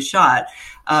when he was shot.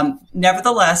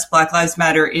 Nevertheless, Black Lives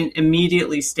Matter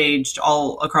immediately staged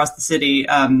all across the city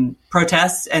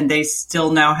protests, and they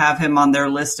still now have him on their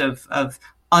list of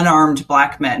unarmed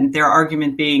black men. Their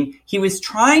argument being he was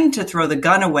trying to throw the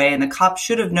gun away, and the cop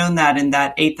should have known that in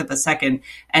that eighth of a second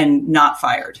and not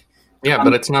fired. Yeah,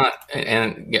 but it's not,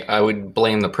 and I would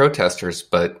blame the protesters,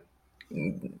 but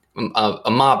a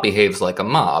mob behaves like a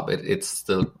mob. It's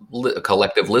the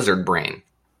collective lizard brain.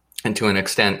 And to an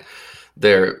extent,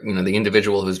 the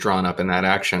individual who's drawn up in that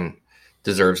action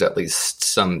deserves at least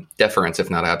some deference, if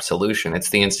not absolution.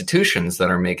 It's the institutions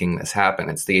that are making this happen.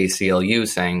 It's the ACLU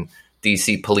saying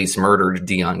DC police murdered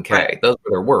Deon Kay. Right. Those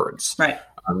are their words. Right.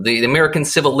 The American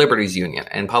Civil Liberties Union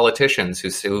and politicians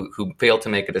who fail to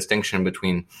make a distinction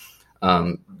between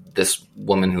this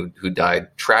woman who died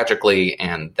tragically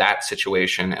and that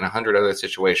situation and 100 other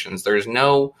situations. There's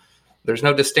no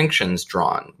distinctions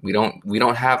drawn. We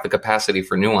don't have the capacity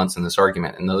for nuance in this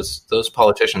argument, and those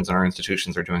politicians and our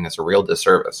institutions are doing us a real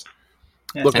disservice.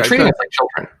 Yeah. Look, and treating us like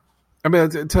children. I mean,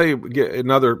 I'll tell you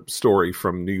another story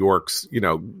from New York's,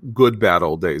 good bad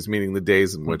old days, meaning the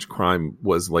days in which crime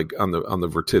was like on the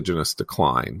vertiginous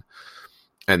decline,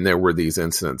 and there were these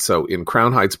incidents. So in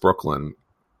Crown Heights, Brooklyn,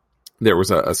 there was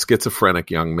a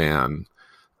schizophrenic young man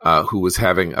who was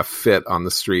having a fit on the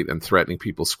street and threatening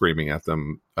people, screaming at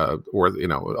them,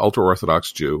 ultra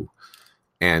Orthodox Jew,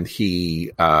 and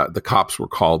the cops were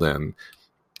called in.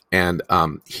 And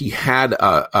he had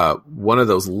one of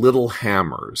those little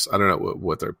hammers. I don't know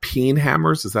what they're, peen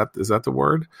hammers. Is that the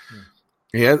word?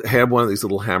 He had one of these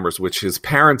little hammers, which his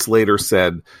parents later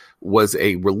said was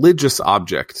a religious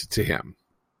object to him.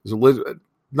 It was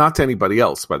not to anybody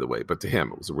else, by the way, but to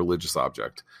him, it was a religious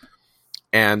object.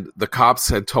 And the cops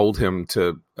had told him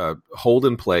to hold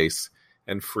in place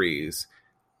and freeze.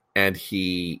 And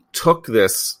he took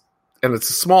this. And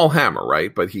it's a small hammer,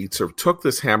 right? But he sort of took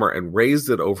this hammer and raised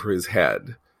it over his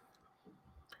head.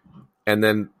 And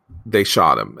then they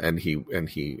shot him, and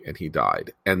he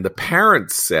died. And the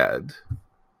parents said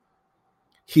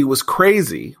he was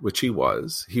crazy, which he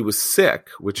was. He was sick,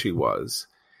 which he was.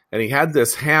 And he had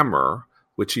this hammer,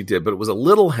 which he did, but it was a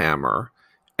little hammer,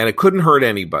 and it couldn't hurt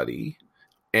anybody.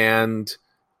 And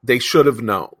they should have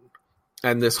known.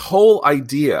 And this whole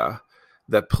idea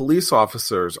that police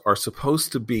officers are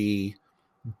supposed to be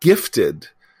gifted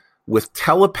with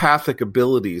telepathic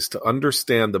abilities to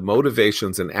understand the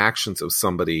motivations and actions of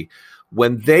somebody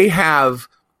when they have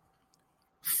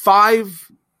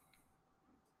 5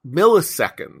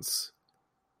 milliseconds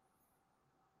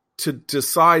to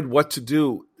decide what to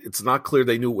do. It's not clear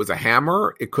they knew it was a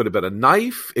hammer. It could have been a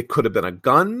knife. It could have been a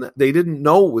gun. They didn't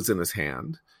know it was in his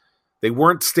hand. They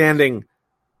weren't standing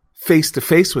face to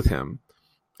face with him.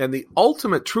 And the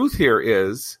ultimate truth here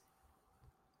is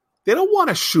they don't want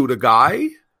to shoot a guy.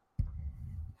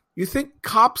 You think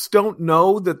cops don't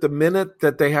know that the minute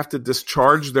that they have to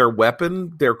discharge their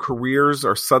weapon, their careers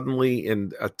are suddenly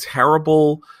in a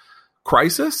terrible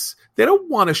crisis? They don't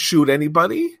want to shoot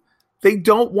anybody. They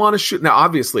don't want to shoot. Now,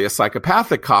 obviously, a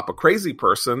psychopathic cop, a crazy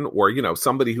person, or,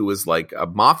 somebody who is like a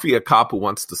mafia cop who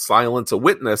wants to silence a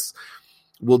witness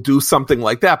will do something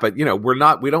like that. But, we're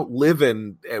not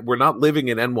living in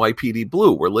NYPD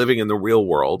Blue. We're living in the real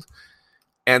world.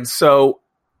 And so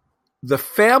the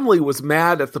family was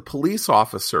mad at the police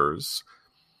officers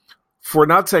for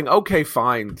not saying, okay,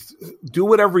 fine, do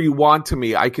whatever you want to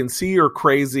me. I can see you're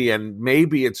crazy and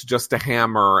maybe it's just a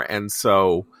hammer. And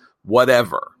so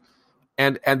whatever.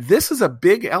 And this is a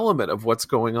big element of what's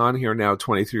going on here now,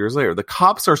 23 years later. The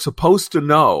cops are supposed to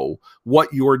know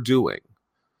what you're doing.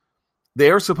 They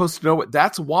are supposed to know it.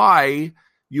 That's why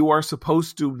you are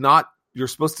supposed to you're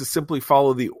supposed to simply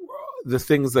follow the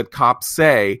things that cops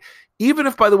say, even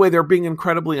if, by the way, they're being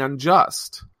incredibly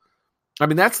unjust. I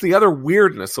mean, that's the other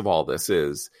weirdness of all this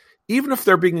is, even if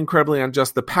they're being incredibly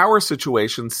unjust, the power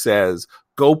situation says,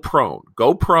 go prone.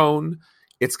 Go prone.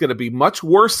 It's going to be much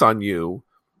worse on you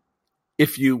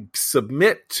if you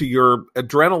submit to your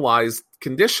adrenalized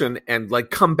condition and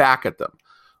come back at them.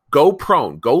 Go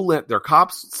prone. Go let their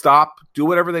cops stop, do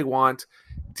whatever they want,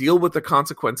 deal with the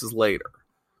consequences later.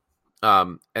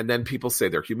 And then people say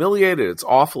they're humiliated, it's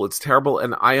awful, it's terrible,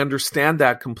 and I understand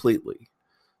that completely.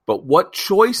 But what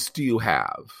choice do you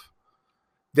have?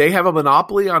 They have a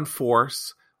monopoly on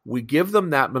force. We give them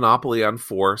that monopoly on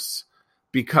force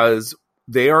because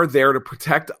they are there to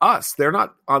protect us. They're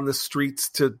not on the streets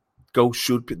to go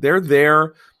shoot. They're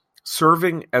there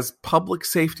serving as public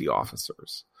safety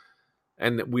officers.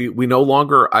 And we no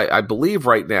longer, I believe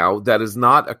right now, that is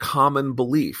not a common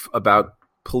belief about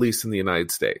police in the United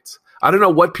States. I don't know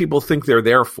what people think they're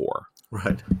there for.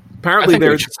 Right. Apparently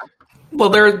there's... Well,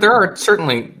 there are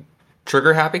certainly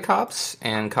trigger-happy cops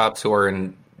and cops who are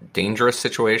in dangerous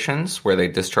situations where they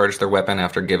discharge their weapon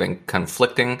after giving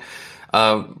conflicting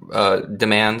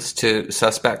demands to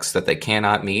suspects that they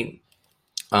cannot meet.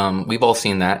 We've all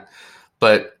seen that.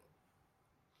 But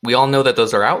we all know that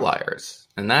those are outliers.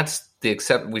 And that's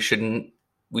we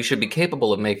should be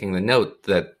capable of making the note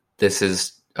that this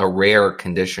is a rare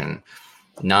condition,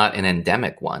 not an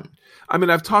endemic one. I mean,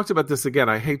 I've talked about this again.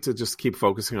 I hate to just keep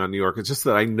focusing on New York. It's just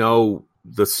that I know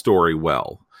the story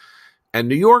well. And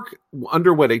New York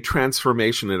underwent a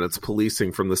transformation in its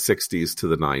policing from the 60s to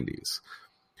the 90s.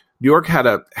 New York had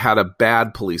a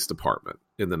bad police department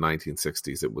in the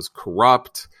 1960s. It was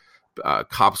corrupt.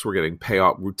 Cops were getting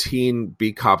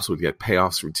beat cops would get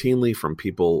payoffs routinely from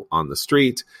people on the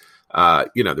street.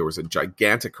 There was a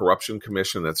gigantic corruption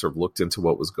commission that sort of looked into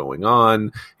what was going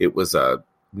on. It was a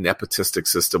nepotistic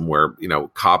system where,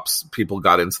 people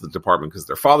got into the department because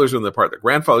their fathers were in the department, their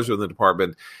grandfathers were in the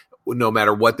department, no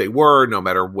matter what they were, no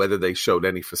matter whether they showed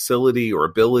any facility or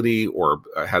ability or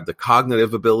had the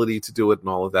cognitive ability to do it and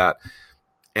all of that.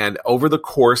 And over the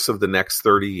course of the next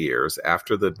 30 years,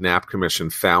 after the Knapp Commission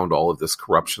found all of this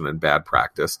corruption and bad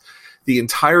practice, the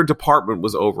entire department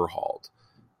was overhauled.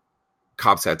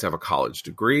 Cops had to have a college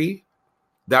degree.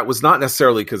 That was not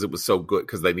necessarily because it was so good,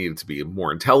 because they needed to be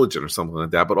more intelligent or something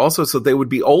like that, but also so they would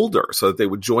be older, so that they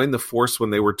would join the force when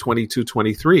they were 22,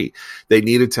 23. They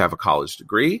needed to have a college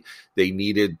degree. They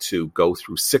needed to go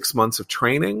through 6 months of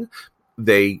training.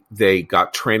 They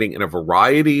got training in a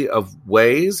variety of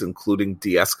ways, including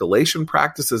de-escalation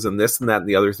practices and this and that and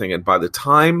the other thing. And by the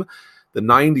time the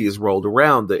 90s rolled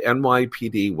around, the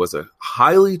NYPD was a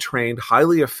highly trained,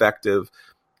 highly effective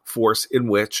force in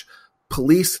which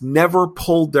police never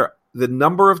pulled the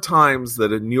number of times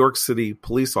that a New York City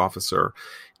police officer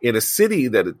in a city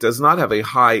that it does not have a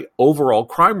high overall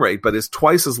crime rate, but is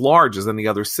twice as large as any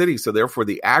other city. So therefore,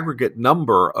 the aggregate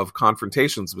number of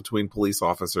confrontations between police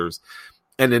officers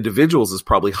and individuals is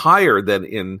probably higher than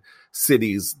in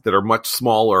cities that are much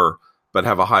smaller but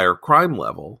have a higher crime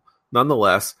level.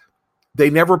 Nonetheless, they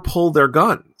never pull their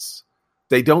guns.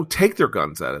 They don't take their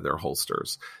guns out of their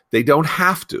holsters. They don't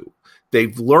have to.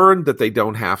 They've learned that they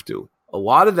don't have to. A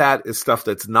lot of that is stuff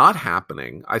that's not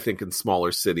happening, I think, in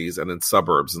smaller cities and in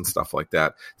suburbs and stuff like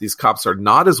that. These cops are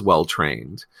not as well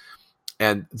trained,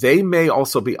 and they may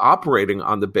also be operating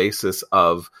on the basis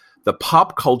of the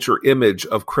pop culture image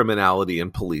of criminality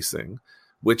and policing,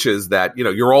 which is that,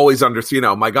 you're always under,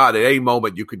 my God, at any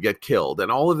moment you could get killed.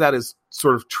 And all of that is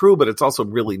sort of true, but it's also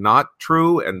really not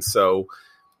true. And so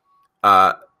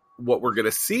what we're going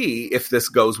to see, if this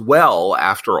goes well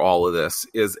after all of this,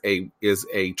 is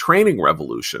a training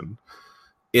revolution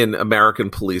in American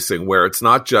policing, where it's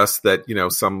not just that,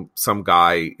 some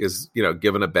guy is,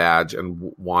 given a badge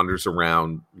and wanders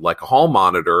around like a hall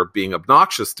monitor being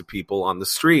obnoxious to people on the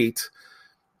street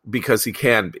because he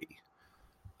can be.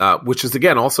 Which is,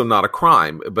 again, also not a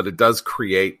crime, but it does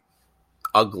create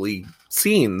ugly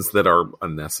scenes that are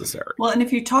unnecessary. Well, and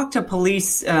if you talk to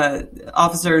police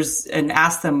officers and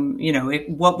ask them,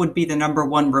 what would be the number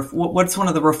one, what's one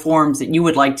of the reforms that you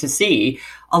would like to see?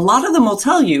 A lot of them will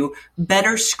tell you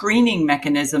better screening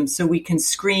mechanisms, so we can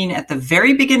screen at the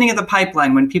very beginning of the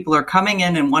pipeline when people are coming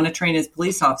in and want to train as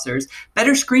police officers,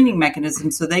 better screening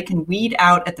mechanisms so they can weed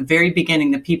out at the very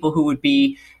beginning the people who would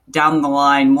be down the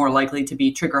line more likely to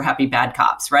be trigger happy bad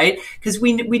cops, right? Because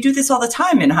we do this all the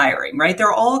time in hiring, right? There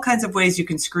are all kinds of ways you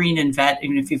can screen and vet.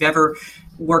 Even if you've ever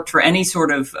worked for any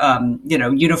sort of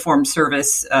uniformed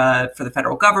service for the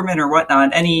federal government or whatnot,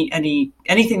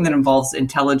 anything that involves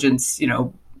intelligence,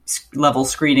 level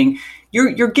screening,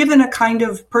 you're given a kind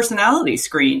of personality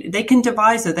screen. They can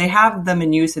devise it. They have them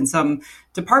in use in some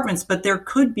departments, but there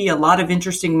could be a lot of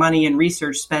interesting money and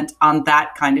research spent on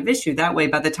that kind of issue. That way,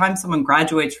 by the time someone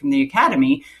graduates from the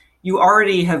academy, you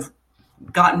already have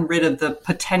gotten rid of the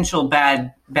potential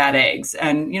bad eggs.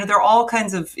 And, there are all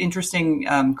kinds of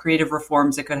interesting creative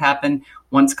reforms that could happen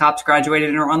once cops graduated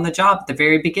and are on the job at the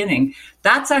very beginning.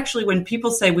 That's actually when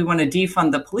people say we want to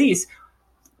defund the police.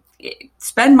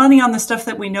 Spend money on the stuff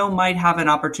that we know might have an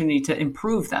opportunity to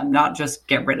improve them, not just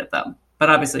get rid of them.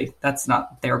 But obviously, that's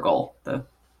not their goal, the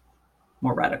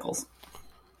more radicals.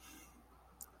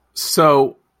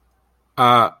 So,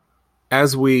 let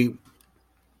me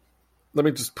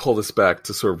just pull this back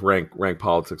to sort of rank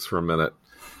politics for a minute.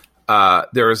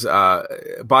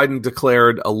 Biden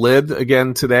declared a lid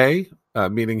again today,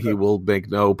 meaning he will make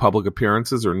no public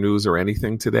appearances or news or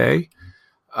anything today.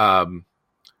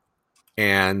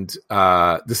 And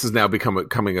this is now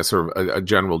becoming a sort of a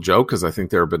general joke, because I think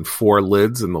there have been 4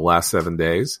 lids in the last 7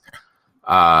 days.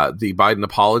 The Biden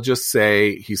apologists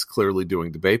say he's clearly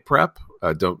doing debate prep.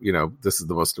 This is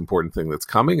the most important thing that's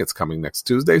coming. It's coming next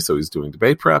Tuesday, so he's doing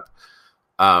debate prep.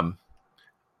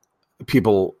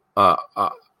 People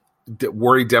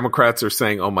worried Democrats are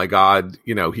saying, oh my God,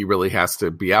 he really has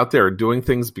to be out there doing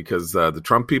things because the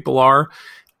Trump people are.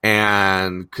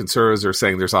 And conservatives are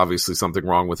saying there's obviously something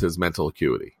wrong with his mental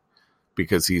acuity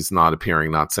because he's not appearing,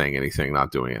 not saying anything,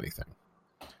 not doing anything.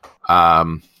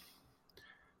 Then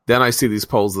I see these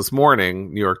polls this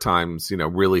morning, New York Times,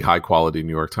 really high quality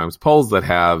New York Times polls that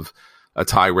have a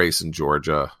tie race in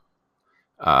Georgia,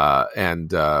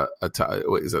 is it a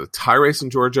tie race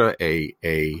in Georgia, a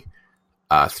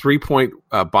 3-point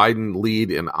Biden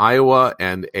lead in Iowa,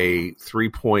 and a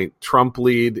 3-point Trump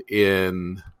lead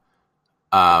in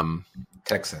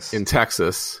Texas.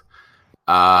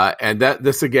 And that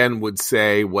this again would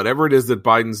say whatever it is that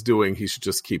Biden's doing, he should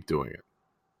just keep doing it.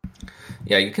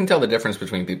 Yeah, you can tell the difference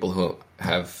between people who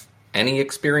have any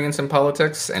experience in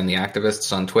politics and the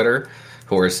activists on Twitter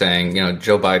who are saying,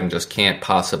 Joe Biden just can't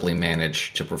possibly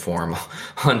manage to perform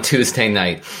on Tuesday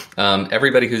night.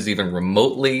 Everybody who's even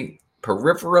remotely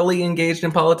peripherally engaged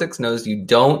in politics knows you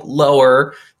don't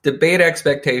lower debate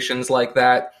expectations like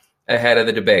that ahead of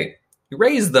the debate. You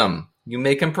raise them. You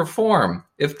make him perform.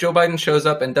 If Joe Biden shows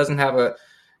up and doesn't have a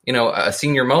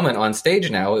senior moment on stage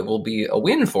now, it will be a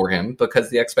win for him because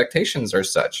the expectations are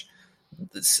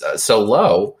so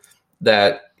low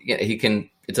that he can.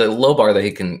 It's a low bar that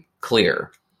he can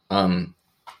clear. I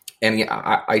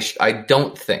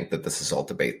don't think that this is all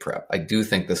debate prep. I do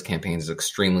think this campaign is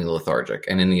extremely lethargic,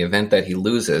 and in the event that he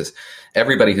loses,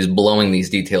 everybody who's blowing these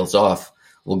details off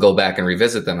will go back and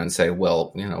revisit them and say,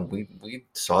 well, we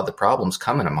saw the problems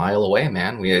coming a mile away,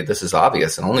 man. This is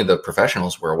obvious, and only the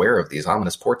professionals were aware of these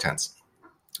ominous portents.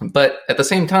 But at the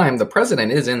same time, the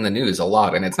president is in the news a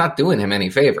lot, and it's not doing him any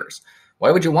favors.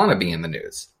 Why would you want to be in the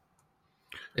news?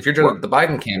 If you're the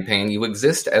Biden campaign, you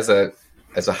exist as a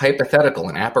hypothetical,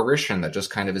 an apparition that just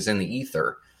kind of is in the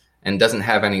ether. and doesn't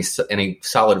have any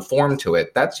solid form to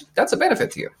it, that's a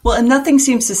benefit to you. Well, and nothing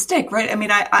seems to stick, right? I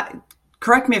mean, I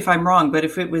correct me if I'm wrong, but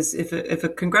if a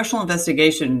congressional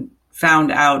investigation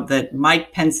found out that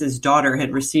Mike Pence's daughter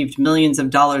had received millions of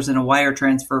dollars in a wire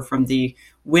transfer from the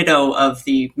widow of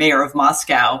the mayor of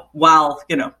Moscow, while,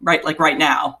 right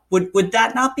now, would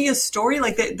that not be a story?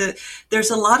 Like there's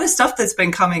a lot of stuff that's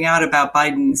been coming out about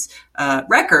Biden's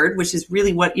record, which is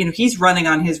really what, he's running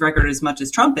on his record as much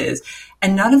as Trump is,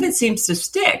 and none of it seems to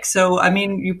stick. So, I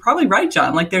mean, you're probably right,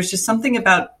 John. Like there's just something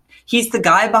about, he's the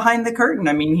guy behind the curtain.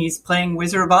 I mean, he's playing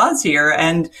Wizard of Oz here,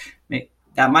 and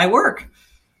that might work.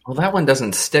 Well, that one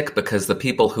doesn't stick because the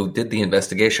people who did the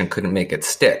investigation couldn't make it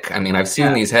stick. I mean, I've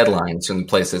seen these headlines from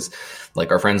places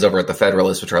like our friends over at the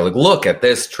Federalist, which are like, look at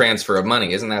this transfer of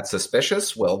money. Isn't that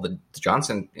suspicious? Well, the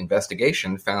Johnson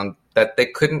investigation found that they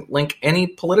couldn't link any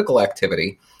political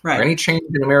activity or any change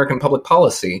in American public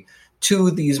policy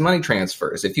to these money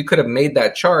transfers. If you could have made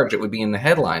that charge, it would be in the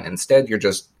headline. Instead, you're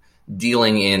just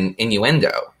dealing in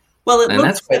innuendo. Well, and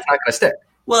that's why it's not going to stick.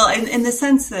 Well, in the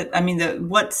sense that, I mean,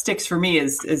 what sticks for me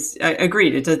is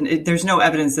agreed. It doesn't. There's no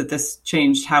evidence that this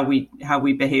changed how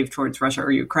we behave towards Russia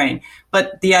or Ukraine.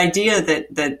 But the idea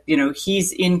that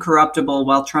he's incorruptible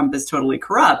while Trump is totally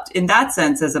corrupt, in that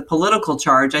sense, as a political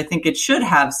charge, I think it should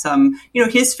have some.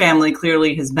 His family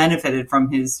clearly has benefited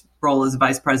from his role as a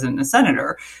vice president and a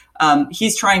senator.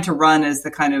 He's trying to run as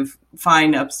the kind of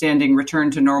fine, upstanding,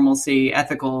 return to normalcy,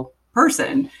 ethical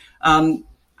person.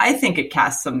 I think it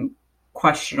casts some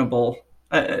questionable.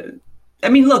 I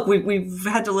mean, look, we've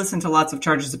had to listen to lots of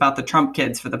charges about the Trump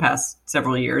kids for the past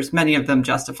several years, many of them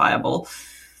justifiable.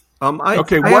 What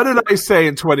did I say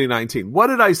in 2019? What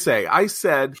did I say? I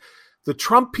said the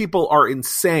Trump people are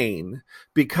insane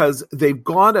because they've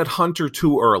gone at Hunter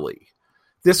too early.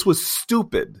 This was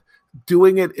stupid.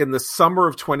 Doing it in the summer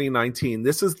of 2019.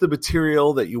 This is the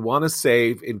material that you want to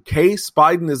save in case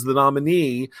Biden is the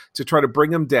nominee to try to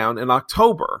bring him down in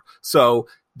October. So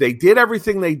they did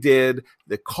everything they did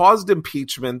that caused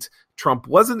impeachment. Trump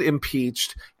wasn't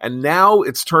impeached, and now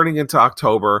it's turning into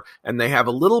October, and they have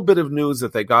a little bit of news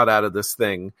that they got out of this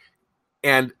thing.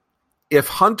 And if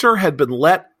Hunter had been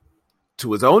let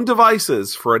to his own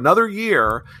devices for another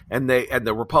year, and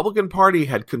the Republican Party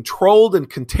had controlled and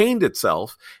contained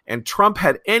itself, and Trump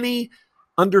had any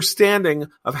understanding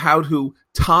of how to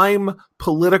time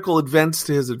political events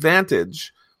to his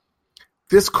advantage,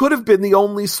 this could have been the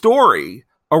only story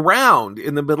around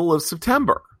in the middle of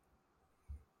September.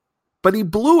 But he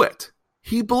blew it.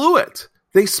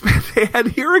 They had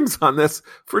hearings on this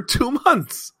for 2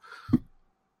 months.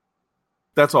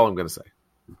 That's all I'm going to say.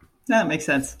 That makes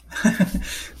sense.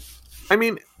 I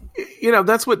mean,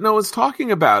 that's what Noah's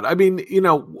talking about. I mean,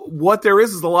 what there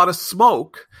is a lot of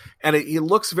smoke, and it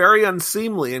looks very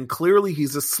unseemly, and clearly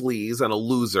he's a sleaze and a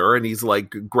loser, and he's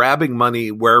like grabbing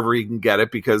money wherever he can get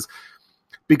it because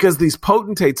these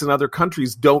potentates in other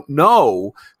countries don't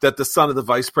know that the son of the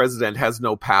vice president has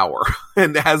no power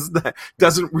and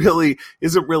isn't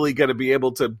really going to be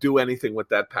able to do anything with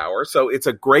that power. So it's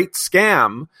a great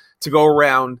scam to go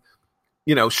around,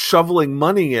 shoveling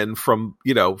money in from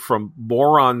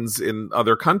morons in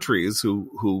other countries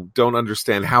who don't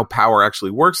understand how power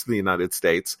actually works in the United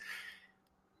States.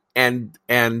 And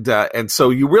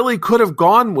so you really could have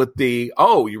gone with you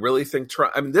really think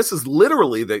Trump, I mean, this is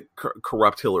literally the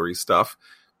corrupt Hillary stuff.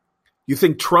 You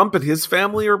think Trump and his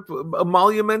family are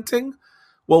emolumenting?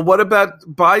 Well, what about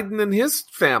Biden and his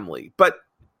family? But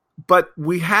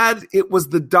it was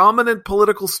the dominant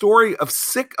political story of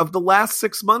the last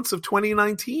 6 months of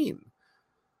 2019.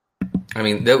 I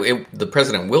mean, the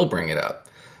president will bring it up,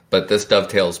 but this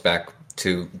dovetails back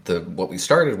to what we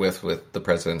started with the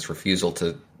president's refusal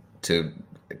to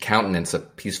countenance a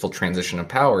peaceful transition of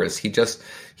power. Is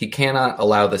he cannot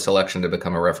allow this election to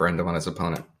become a referendum on his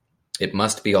opponent. It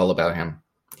must be all about him.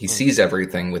 He sees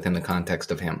everything within the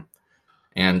context of him.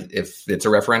 And if it's a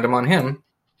referendum on him,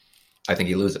 I think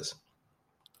he loses.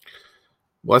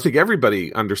 Well, I think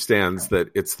everybody understands that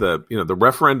it's the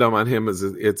referendum on him is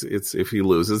it's if he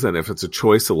loses, and if it's a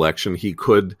choice election, he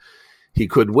could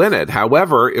win it.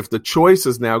 However, if the choice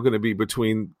is now going to be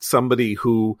between somebody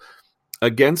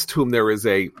against whom there is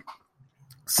a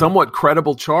somewhat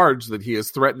credible charge that he is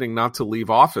threatening not to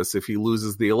leave office if he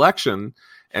loses the election,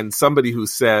 and somebody who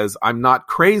says, I'm not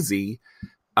crazy,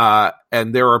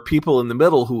 and there are people in the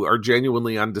middle who are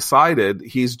genuinely undecided,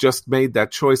 he's just made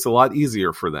that choice a lot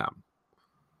easier for them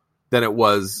than it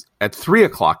was at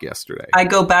 3:00 yesterday. I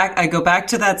go back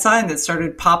to that sign that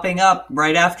started popping up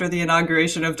right after the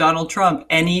inauguration of Donald Trump.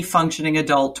 Any functioning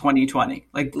adult 2020.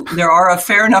 Like, there are a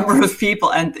fair number of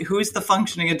people, and who's the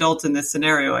functioning adult in this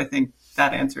scenario? I think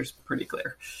that answer is pretty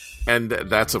clear. And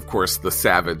that's, of course, the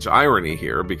savage irony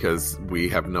here, because we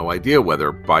have no idea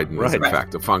whether Biden is in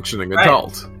fact a functioning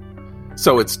adult.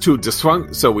 So it's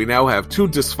So we now have two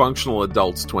dysfunctional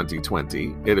adults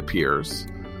 2020, it appears.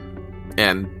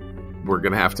 And we're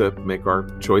going to have to make our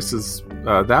choices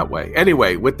that way.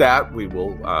 Anyway, with that, we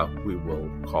will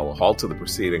call a halt to the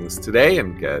proceedings today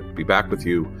and be back with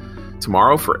you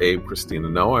tomorrow. For Abe, Christina,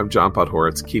 Noah, I'm John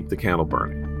Podhoretz. Keep the candle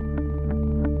burning.